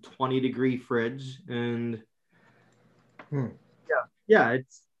controlled 20-degree fridge, and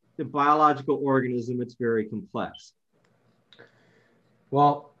it's the biological organism. It's very complex.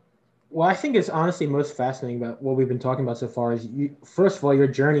 Well, what I think is honestly most fascinating about what we've been talking about so far is first of all, your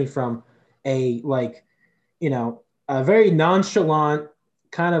journey from a a very nonchalant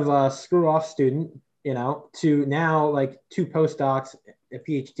kind of a screw off student, to now like 2 postdocs, a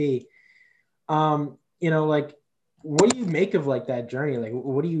PhD. What do you make of like that journey? Like,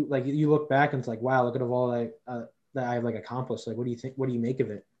 what do you like? You look back and it's like, wow, look at all that I've like accomplished. Like, what do you think? What do you make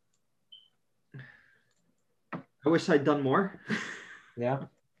of it? I wish I'd done more. Yeah.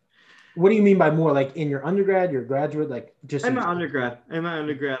 What do you mean by more? Like in your undergrad, your graduate, like just In my undergrad,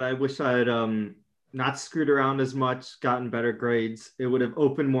 I wish I had not screwed around as much, gotten better grades. It would have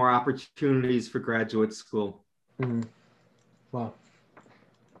opened more opportunities for graduate school. Mm-hmm. Wow.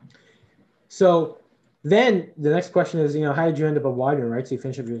 So then the next question is, how did you end up at Widener, right? So you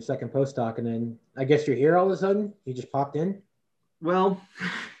finished up your second postdoc, and then I guess you're here all of a sudden. You just popped in. Well,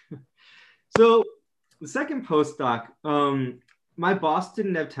 so the second postdoc, my boss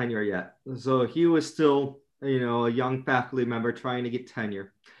didn't have tenure yet, so he was still, a young faculty member trying to get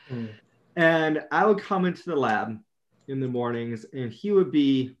tenure. Mm. And I would come into the lab in the mornings, and he would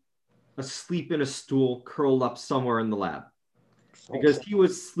be asleep in a stool, curled up somewhere in the lab, because he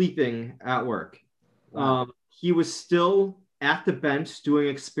was sleeping at work. Wow. He was still at the bench doing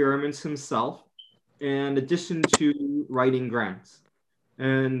experiments himself, in addition to writing grants.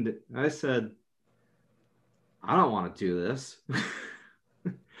 And I said, I don't want to do this.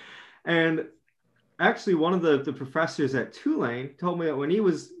 And actually, one of the professors at Tulane told me that when he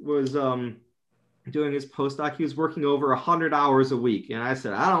was doing his postdoc, he was working over 100 hours a week. And I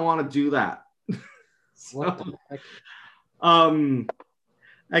said, I don't want to do that. So, what the heck?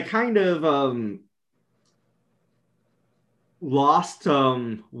 I kind of lost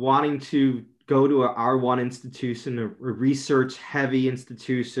wanting to go to an R1 institution, a research-heavy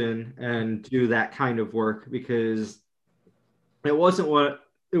institution, and do that kind of work, because it wasn't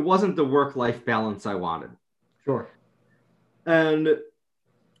the work-life balance I wanted. Sure. And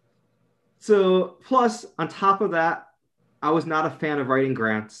so, plus, on top of that, I was not a fan of writing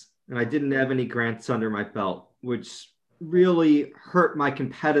grants, and I didn't have any grants under my belt, which really hurt my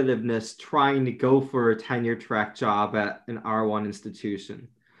competitiveness trying to go for a tenure track job at an R1 institution.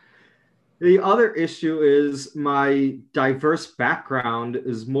 The other issue is my diverse background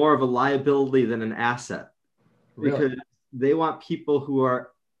is more of a liability than an asset. Really? Because they want people who are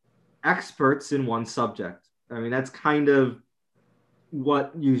experts in one subject. I mean, that's kind of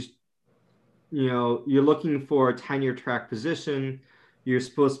what you're looking for a tenure track position. You're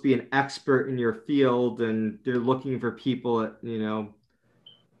supposed to be an expert in your field, and they're looking for people that,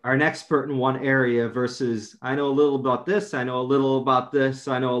 are an expert in one area versus I know a little about this, I know a little about this,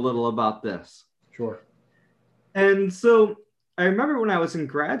 I know a little about this. Sure. And so I remember when I was in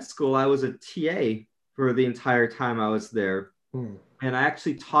grad school, I was a TA for the entire time I was there. And I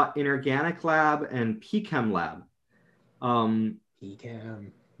actually taught inorganic lab and PChem lab.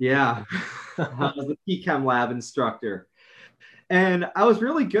 PChem. Yeah. I was a PChem lab instructor. And I was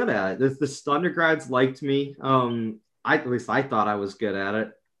really good at it. The undergrads liked me. At least I thought I was good at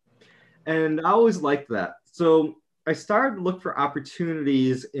it. And I always liked that. So I started to look for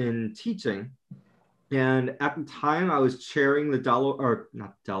opportunities in teaching. And at the time, I was chairing the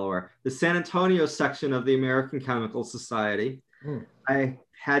San Antonio section of the American Chemical Society. I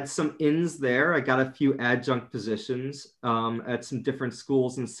had some ins there. I got a few adjunct positions at some different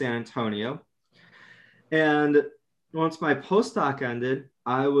schools in San Antonio. And once my postdoc ended,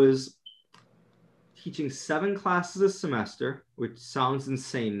 I was teaching 7 classes a semester, which sounds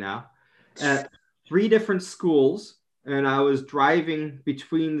insane now, at 3 different schools. And I was driving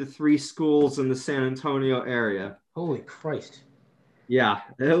between the 3 schools in the San Antonio area. Holy Christ. Yeah,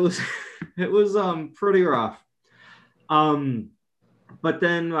 it was pretty rough. But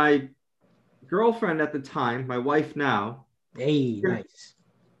then my girlfriend at the time, my wife now, nice,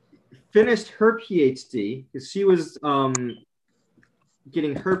 finished her PhD, because she was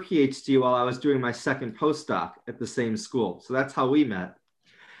getting her PhD while I was doing my second postdoc at the same school. So that's how we met.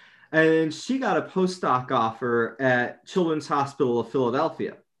 And she got a postdoc offer at Children's Hospital of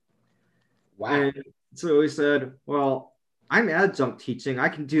Philadelphia. Wow. And so we said, well, I'm adjunct teaching. I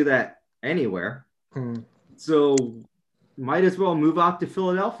can do that anywhere. So might as well move out to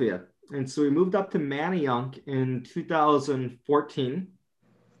Philadelphia. And so we moved up to Manayunk in 2014.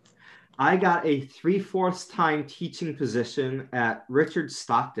 I got a 3/4 time teaching position at Richard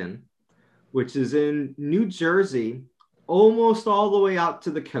Stockton, which is in New Jersey, almost all the way out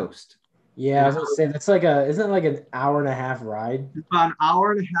to the coast. Yeah, I was gonna say that's like isn't it like an hour and a half ride? It's about an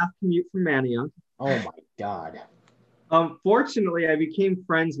hour and a half commute from Manayunk. Oh my God. Fortunately, I became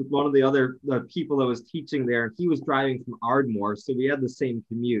friends with one of the people that was teaching there, and he was driving from Ardmore, so we had the same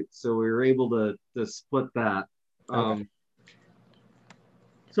commute. So we were able to split that. Okay.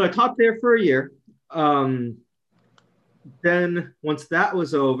 So I taught there for a year. Then once that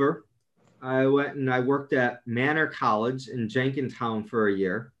was over, I went and I worked at Manor College in Jenkintown for a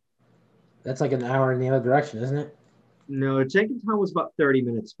year. That's like an hour in the other direction, isn't it? No, Jenkintown was about 30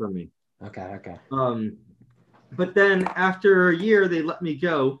 minutes from me. Okay. But then after a year, they let me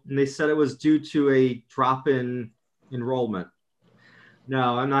go, and they said it was due to a drop in enrollment.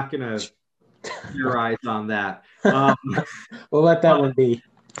 No, I'm not going to theorize on that. We'll let that one be.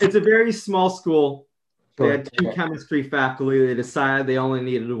 It's a very small school. They Sure. had 2 chemistry faculty. They decided they only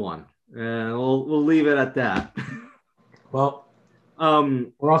needed 1. And we'll leave it at that. Well,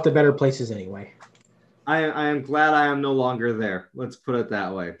 we're off to better places anyway. I am glad I am no longer there. Let's put it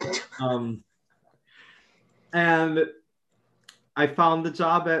that way. And I found the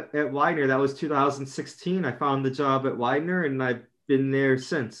job at Widener. That was 2016. I found the job at Widener, and I've been there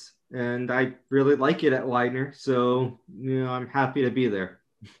since. And I really like it at Widener. So, I'm happy to be there.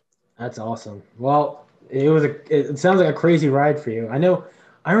 That's awesome. Well, it sounds like a crazy ride for you.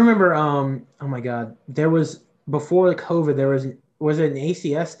 I remember, oh my God, there was, before COVID, was it an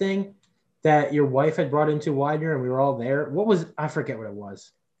ACS thing that your wife had brought into Widener and we were all there? I forget what it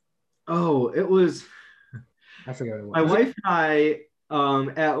was. Oh, it was, I forget what it was. My wife and I,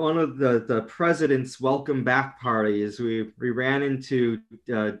 at one of the president's welcome back parties, we ran into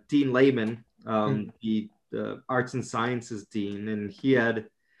Dean Lehman, the arts and sciences dean, and he had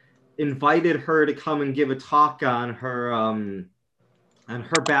invited her to come and give a talk on her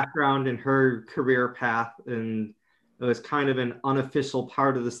background and her career path. And it was kind of an unofficial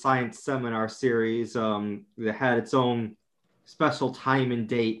part of the science seminar series that had its own special time and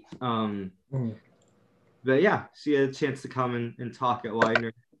date. But yeah, she had a chance to come and talk at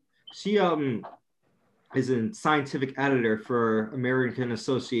Widener. She is a scientific editor for American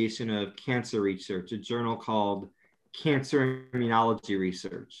Association of Cancer Research, a journal called Cancer Immunology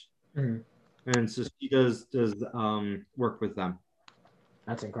Research. And so she does work with them.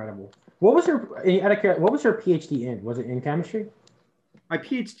 That's incredible. What was her PhD in? Was it in chemistry? My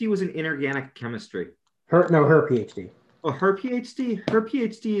PhD was in inorganic chemistry. Her PhD. Oh, her PhD? Her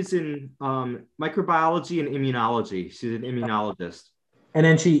PhD is in microbiology and immunology. She's an immunologist. And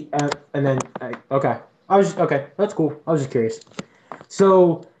then okay. That's cool. I was just curious.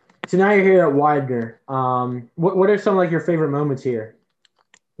 So now you're here at Widener. What are some like your favorite moments here?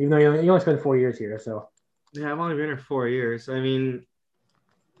 Even though you only spent 4 years here, so. Yeah, I've only been here 4 years. I mean,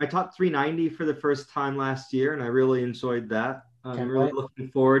 I taught 390 for the first time last year, and I really enjoyed that. I'm really looking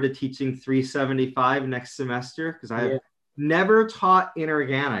forward to teaching 375 next semester because I have never taught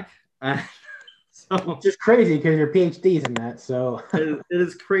inorganic. So just crazy because your PhD's in that. So it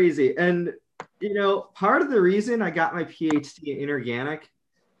is crazy. And, part of the reason I got my PhD in inorganic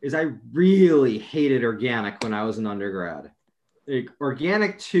is I really hated organic when I was an undergrad.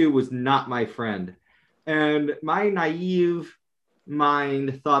 Organic 2 was not my friend. And my naive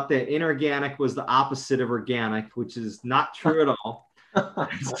mind thought that inorganic was the opposite of organic, which is not true at all.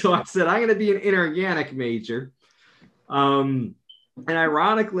 So I said, I'm going to be an inorganic major. And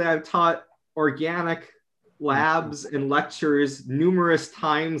ironically, I've taught organic labs and lectures numerous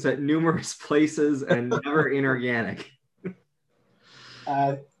times at numerous places and never inorganic.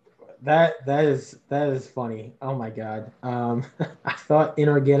 That is funny. Oh my God. I thought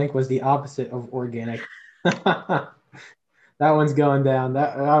inorganic was the opposite of organic. That one's going down.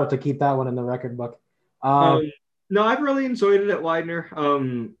 I'll have to keep that one in the record book. No, I've really enjoyed it at Widener.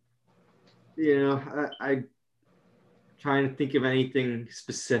 I trying to think of anything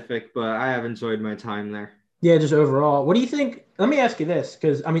specific, but I have enjoyed my time there. Yeah, just overall. What do you think? Let me ask you this,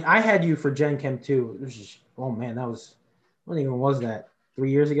 because I had you for Gen Chem 2. It was just, oh man, when even was that?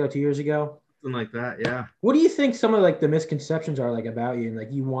 3 years ago, 2 years ago? Something like that, yeah. What do you think some of the misconceptions are about you,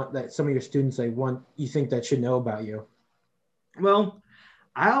 and you want that some of your students you think that should know about you? Well,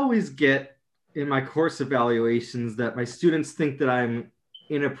 I always get in my course evaluations that my students think that I'm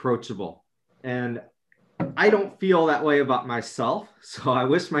inapproachable. And I don't feel that way about myself. So I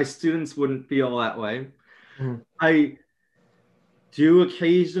wish my students wouldn't feel that way. Mhm. I do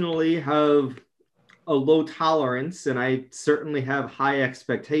occasionally have a low tolerance, and I certainly have high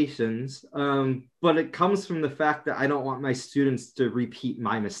expectations. But it comes from the fact that I don't want my students to repeat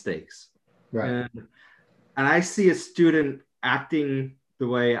my mistakes. Right. And I see a student acting the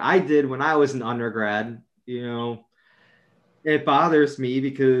way I did when I was an undergrad, it bothers me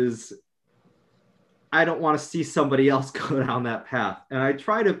because I don't want to see somebody else go down that path. And I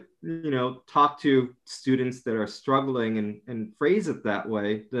try to, talk to students that are struggling and phrase it that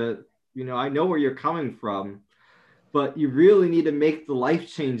way, that, I know where you're coming from, but you really need to make the life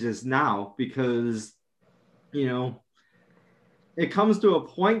changes now because, it comes to a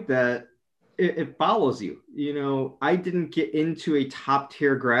point that it follows you. I didn't get into a top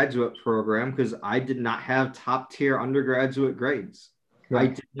tier graduate program because I did not have top tier undergraduate grades.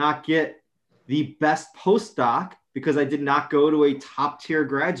 Right. I did not get the best postdoc because I did not go to a top tier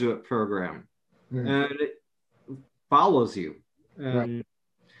graduate program. And it follows you. Right.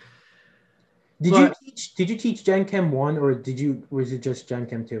 Did you teach Gen Chem 1 or was it just Gen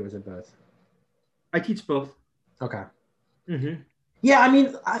Chem 2? Was it both? I teach both. Okay. Mm-hmm. Yeah, I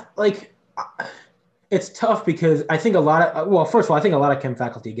mean, it's tough because I think first of all, I think a lot of chem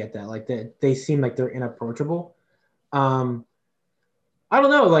faculty get that. Like they seem like they're inapproachable. I don't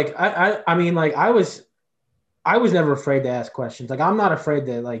know. Like I mean, like I was never afraid to ask questions. Like I'm not afraid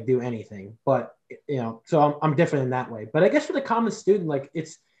to like do anything. But so I'm different in that way. But I guess for the common student, like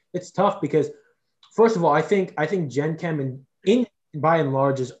it's tough because first of all, I think Gen Chem in by and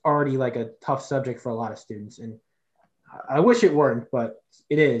large is already like a tough subject for a lot of students, and I wish it weren't, but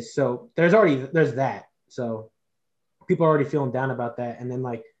it is. So there's that. So people are already feeling down about that, and then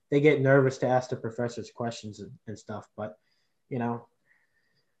like they get nervous to ask the professors questions and stuff. But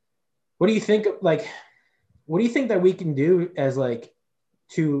what do you think? Like, what do you think that we can do as like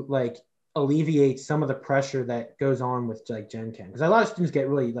to like alleviate some of the pressure that goes on with like Gen Chem? Because a lot of students get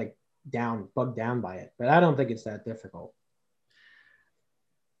really like bogged down by it, but I don't think it's that difficult.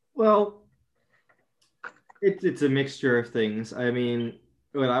 Well, it's a mixture of things. I mean,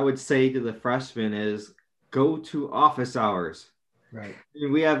 what I would say to the freshmen is go to office hours. Right. I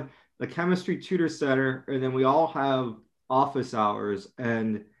mean, we have the chemistry tutor center, and then we all have office hours,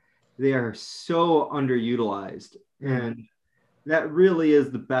 and they are so underutilized. And that really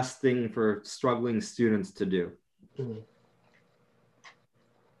is the best thing for struggling students to do.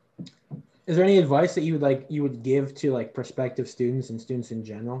 Is there any advice that you would give to like prospective students and students in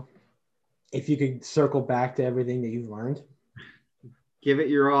general? If you could circle back to everything that you've learned? Give it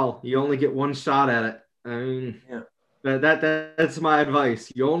your all. You only get one shot at it. I mean, that's my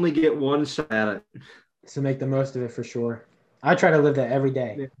advice. You only get one shot at it. So make the most of it for sure. I try to live that every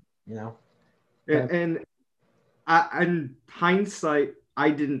day, And in hindsight, I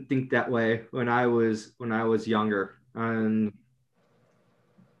didn't think that way when I was younger. And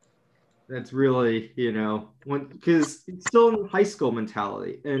that's really, because it's still in high school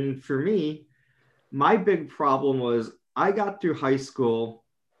mentality. And for me, my big problem was I got through high school,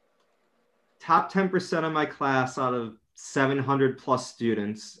 top 10% of my class out of 700 plus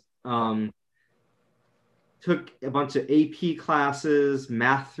students, took a bunch of AP classes,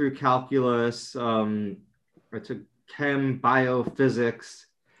 math through calculus, I took chem, bio, physics,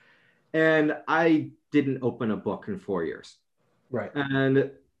 and I didn't open a book in 4 years. Right. And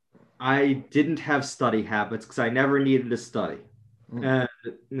I didn't have study habits because I never needed to study. And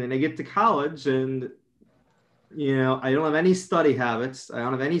then I get to college and, I don't have any study habits. I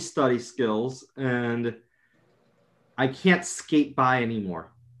don't have any study skills, and I can't skate by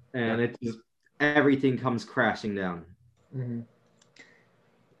anymore. And everything comes crashing down. Mm-hmm.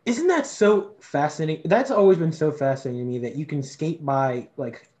 Isn't that so fascinating? That's always been so fascinating to me that you can skate by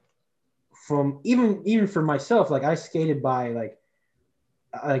like from even for myself, like I skated by like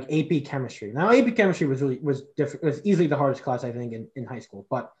AP chemistry. Now AP chemistry was different. It was easily the hardest class I think in high school,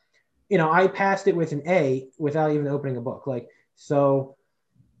 but I passed it with an A without even opening a book. Like, so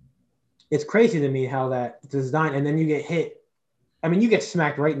it's crazy to me how that design, and then you get hit. I mean, you get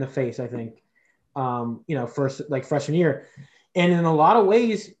smacked right in the face, I think, first, like freshman year. And in a lot of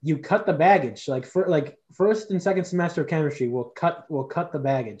ways, you cut the baggage. Like first and second semester of chemistry will cut the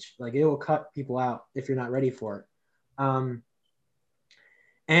baggage. Like it will cut people out if you're not ready for it.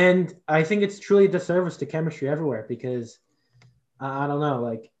 And I think it's truly a disservice to chemistry everywhere because I don't know.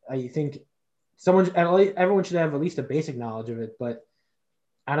 Like I think everyone should have at least a basic knowledge of it, but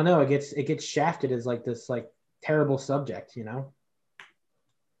I don't know. It gets shafted as like this like terrible subject.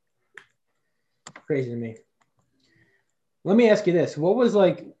 Crazy to me. Let me ask you this: what was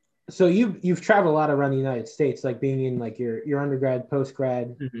like? So you've traveled a lot around the United States, like being in like your undergrad, post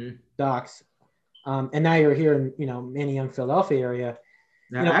grad Mm-hmm. docs, and now you're here in Manningham, Philadelphia area.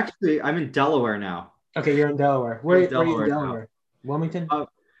 Now, actually, I'm in Delaware now. Okay, you're in Delaware. We're in Where are you in Delaware now. Delaware? Wilmington.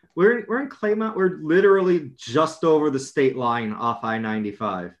 We're in Claymont. We're literally just over the state line off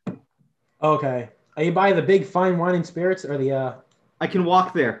I-95. Okay. Are you by the big fine wine and spirits or the? I can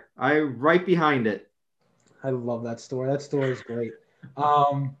walk there. I'm right behind it. I love that store. That store is great.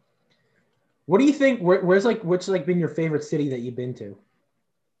 What do you think? Which like been your favorite city that you've been to?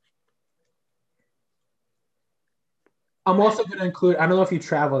 I'm also going to include. I don't know if you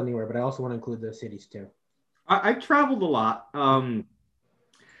travel anywhere, but I also want to include those cities too. I've traveled a lot.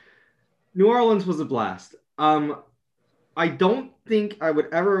 New Orleans was a blast. I don't think I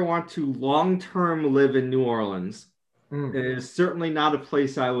would ever want to long-term live in New Orleans. Mm. It is certainly not a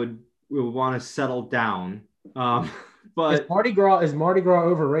place I would want to settle down. But Is Mardi Gras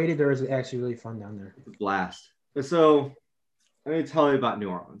overrated or is it actually really fun down there? it's a blast. So let me tell you about New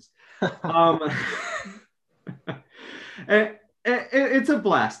Orleans. Um, it's a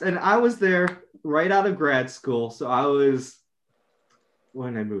blast, and I was there right out of grad school. So I was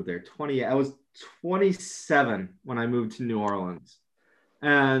when I moved there, 20. I was 27 when I moved to New Orleans,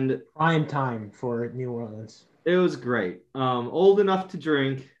 and Prime time for New Orleans. it was great. Old enough to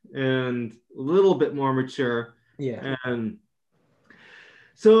drink and a little bit more mature. Yeah. And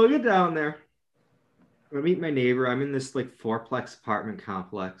so I get down there. I meet my neighbor. I'm in this like fourplex apartment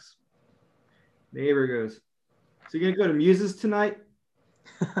complex. Neighbor goes, "So you gonna go to Muses tonight?"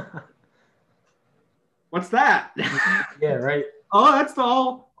 What's that? Yeah, right. Oh, that's the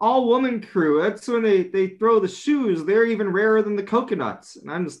all woman crew. That's when they throw the shoes. They're even rarer than the coconuts. And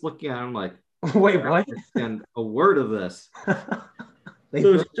I'm just looking at them like, Wait, I what? don't understand a word of this. They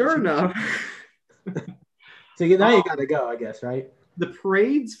So throw sure shoes. enough, So now you gotta go, I guess, right? the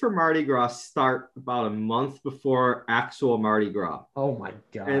parades for Mardi Gras start about a month before actual Mardi Gras. Oh my And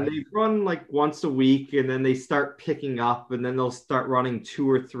god. they run like once a week, and then they start picking up, and then they'll start running 2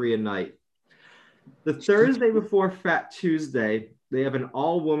 or 3 a night. The Thursday before Fat Tuesday, they have an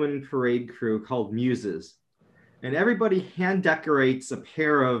all-woman parade crew called Muses. And everybody hand decorates a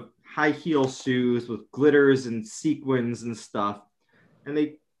pair of high heel shoes with glitters and sequins and stuff. And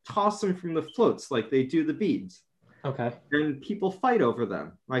they toss them from the floats like they do the beads. Okay. And people fight over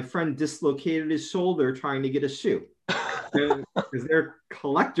them. My friend dislocated his shoulder trying to get a shoe because they're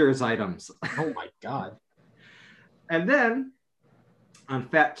collector's items. Oh my god. And then on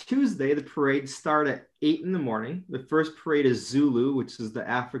Fat Tuesday, the parades start at 8 in the morning. The first parade is Zulu, which is the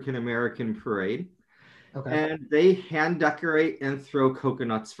African American parade. Okay. And they hand decorate and throw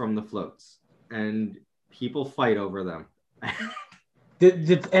coconuts from the floats. And people fight over them.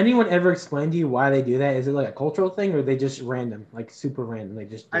 Did anyone ever explain to you why they do that? Is it like a cultural thing or are they just random, like super random? They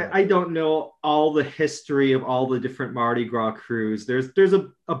just do it? I don't know all the history of all the different Mardi Gras crews. There's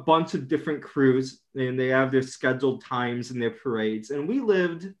a bunch of different crews, and they have their scheduled times and their parades. And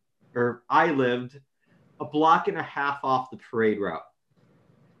I lived a block and a half off the parade route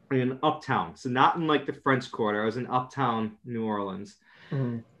in Uptown. So not in like the French Quarter. I was in Uptown, New Orleans.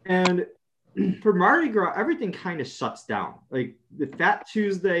 Mm-hmm. And for Mardi Gras, everything kind of shuts down. Like the Fat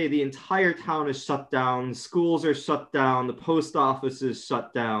Tuesday, the entire town is shut down. Schools are shut down. The post office is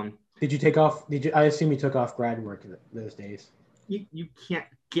shut down. Did you take off? I assume you took off grad work those days. You can't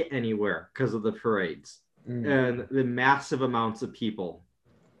get anywhere because of the parades and the massive amounts of people.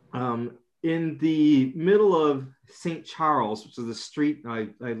 In the middle of St. Charles, which is the street I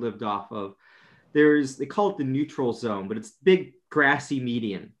lived off of, they call it the neutral zone, but it's big grassy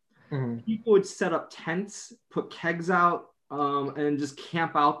median. Mm-hmm. People would set up tents, put kegs out, and just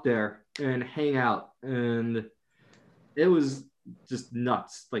camp out there and hang out. And it was just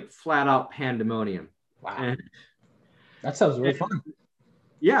nuts, like flat out pandemonium. Wow. And, that sounds really fun.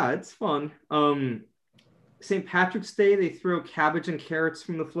 Yeah, it's fun. St. Patrick's Day, they throw cabbage and carrots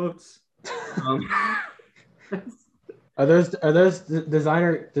from the floats. Are those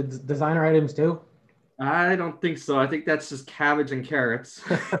designer items too? I don't think so. I think that's just cabbage and carrots.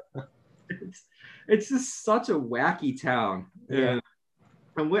 It's just such a wacky town. Yeah.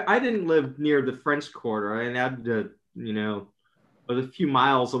 And I didn't live near the French Quarter. I had to, a few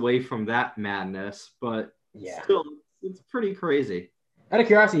miles away from that madness. But yeah, still, it's pretty crazy. Out of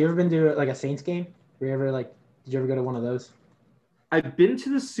curiosity, you ever been to like a Saints game? Did you ever go to one of those? I've been to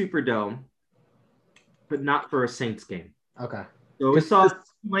the Superdome, but not for a Saints game. Okay. So we saw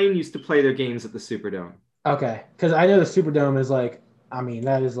Tulane used to play their games at the Superdome. Okay, because I know the Superdome is like, I mean,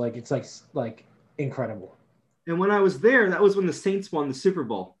 that is like, it's like incredible. And when I was there, that was when the Saints won the Super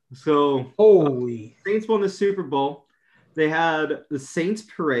Bowl. So holy, Saints won the Super Bowl. They had the Saints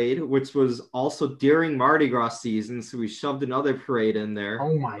Parade, which was also during Mardi Gras season, so we shoved another parade in there.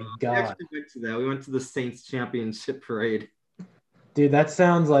 Oh my We God. actually went to that. We went to the Saints Championship Parade. Dude, that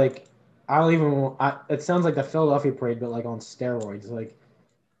sounds like it sounds like the Philadelphia parade, but like on steroids. Like,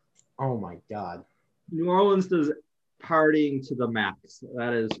 oh my God. New Orleans does partying to the max.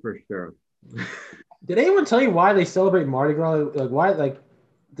 That is for sure. Did anyone tell you why they celebrate Mardi Gras? Like, why? Like,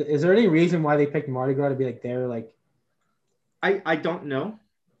 is there any reason why they picked Mardi Gras to be like there? Like, I don't know.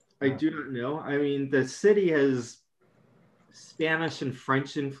 I do not know. I mean, the city has Spanish and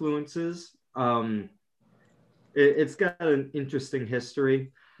French influences. It's got an interesting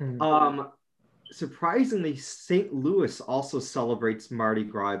history. mm-hmm. Surprisingly, St. Louis also celebrates Mardi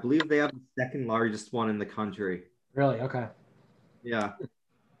Gras. I believe they have the second largest one in the country. Really? Okay. Yeah.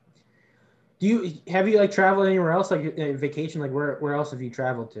 Have you like traveled anywhere else, like vacation? Like, where else have you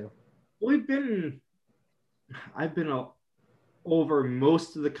traveled to? I've been over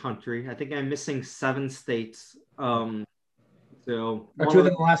most of the country. I think I'm missing 7 states. So Are two of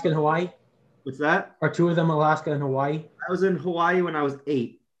them Alaska and Hawaii? What's that? Are two of them Alaska and Hawaii? I was in Hawaii when I was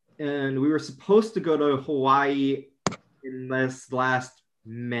 8, and we were supposed to go to Hawaii in this last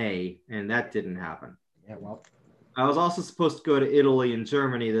May, and that didn't happen. Yeah, well. I was also supposed to go to Italy and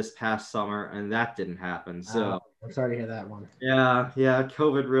Germany this past summer, and that didn't happen. So I'm sorry to hear that one. Yeah,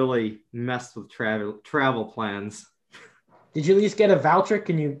 COVID really messed with travel plans. Did you at least get a voucher?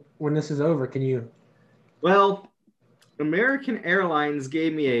 When this is over, can you? Well, American Airlines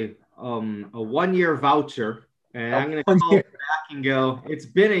gave me a 1-year voucher, and I'm going to call back and go, it's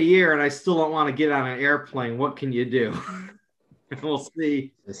been a year and I still don't want to get on an airplane. What can you do? And we'll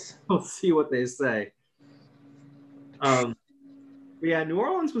see. We'll see what they say. But yeah, New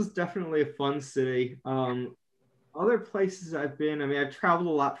Orleans was definitely a fun city. Other places I've been, I mean, I've traveled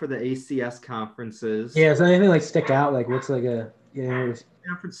a lot for the ACS conferences. Yeah, does anything like stick out? Like, what's like San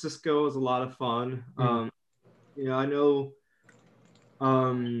Francisco was a lot we fun. I know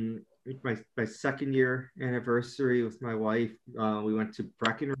my second year anniversary with my wife, we went to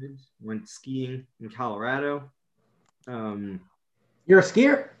Breckenridge, went skiing in Colorado. You're a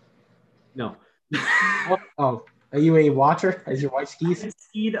skier? No. Oh, are you a watcher as your wife skis? I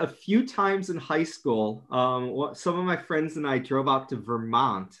skied a few times in high school. Some of my friends and I drove out to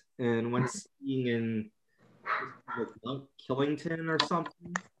Vermont and went skiing in Mount Killington or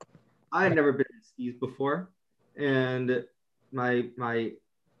something. I had never been in skis before, and my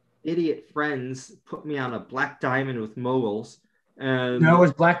idiot friends put me on a black diamond with moguls. And no, it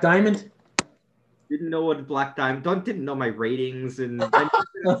was black diamond. Didn't know what a black diamond. Didn't know my ratings, and I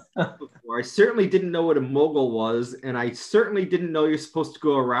certainly didn't know what a mogul was, and I certainly didn't know you're supposed to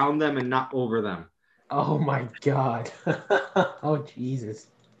go around them and not over them. Oh my God! Oh Jesus!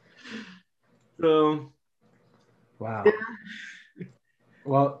 So, wow. Yeah.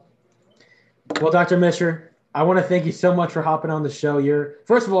 Well, Dr. Mishur, I want to thank you so much for hopping on the show.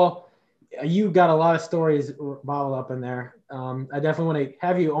 First of all, you got a lot of stories bottled up in there. I definitely want to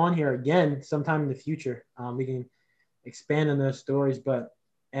have you on here again sometime in the future. We can expand on those stories,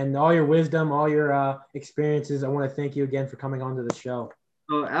 and all your wisdom, all your experiences. I want to thank you again for coming onto the show.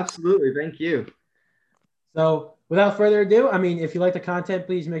 Oh, absolutely. Thank you. So without further ado, I mean, if you like the content,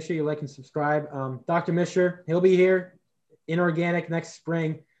 please make sure you like and subscribe. Dr. Mishur, he'll be here, Inorganic, next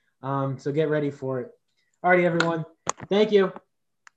spring. So get ready for it. All righty, everyone. Thank you.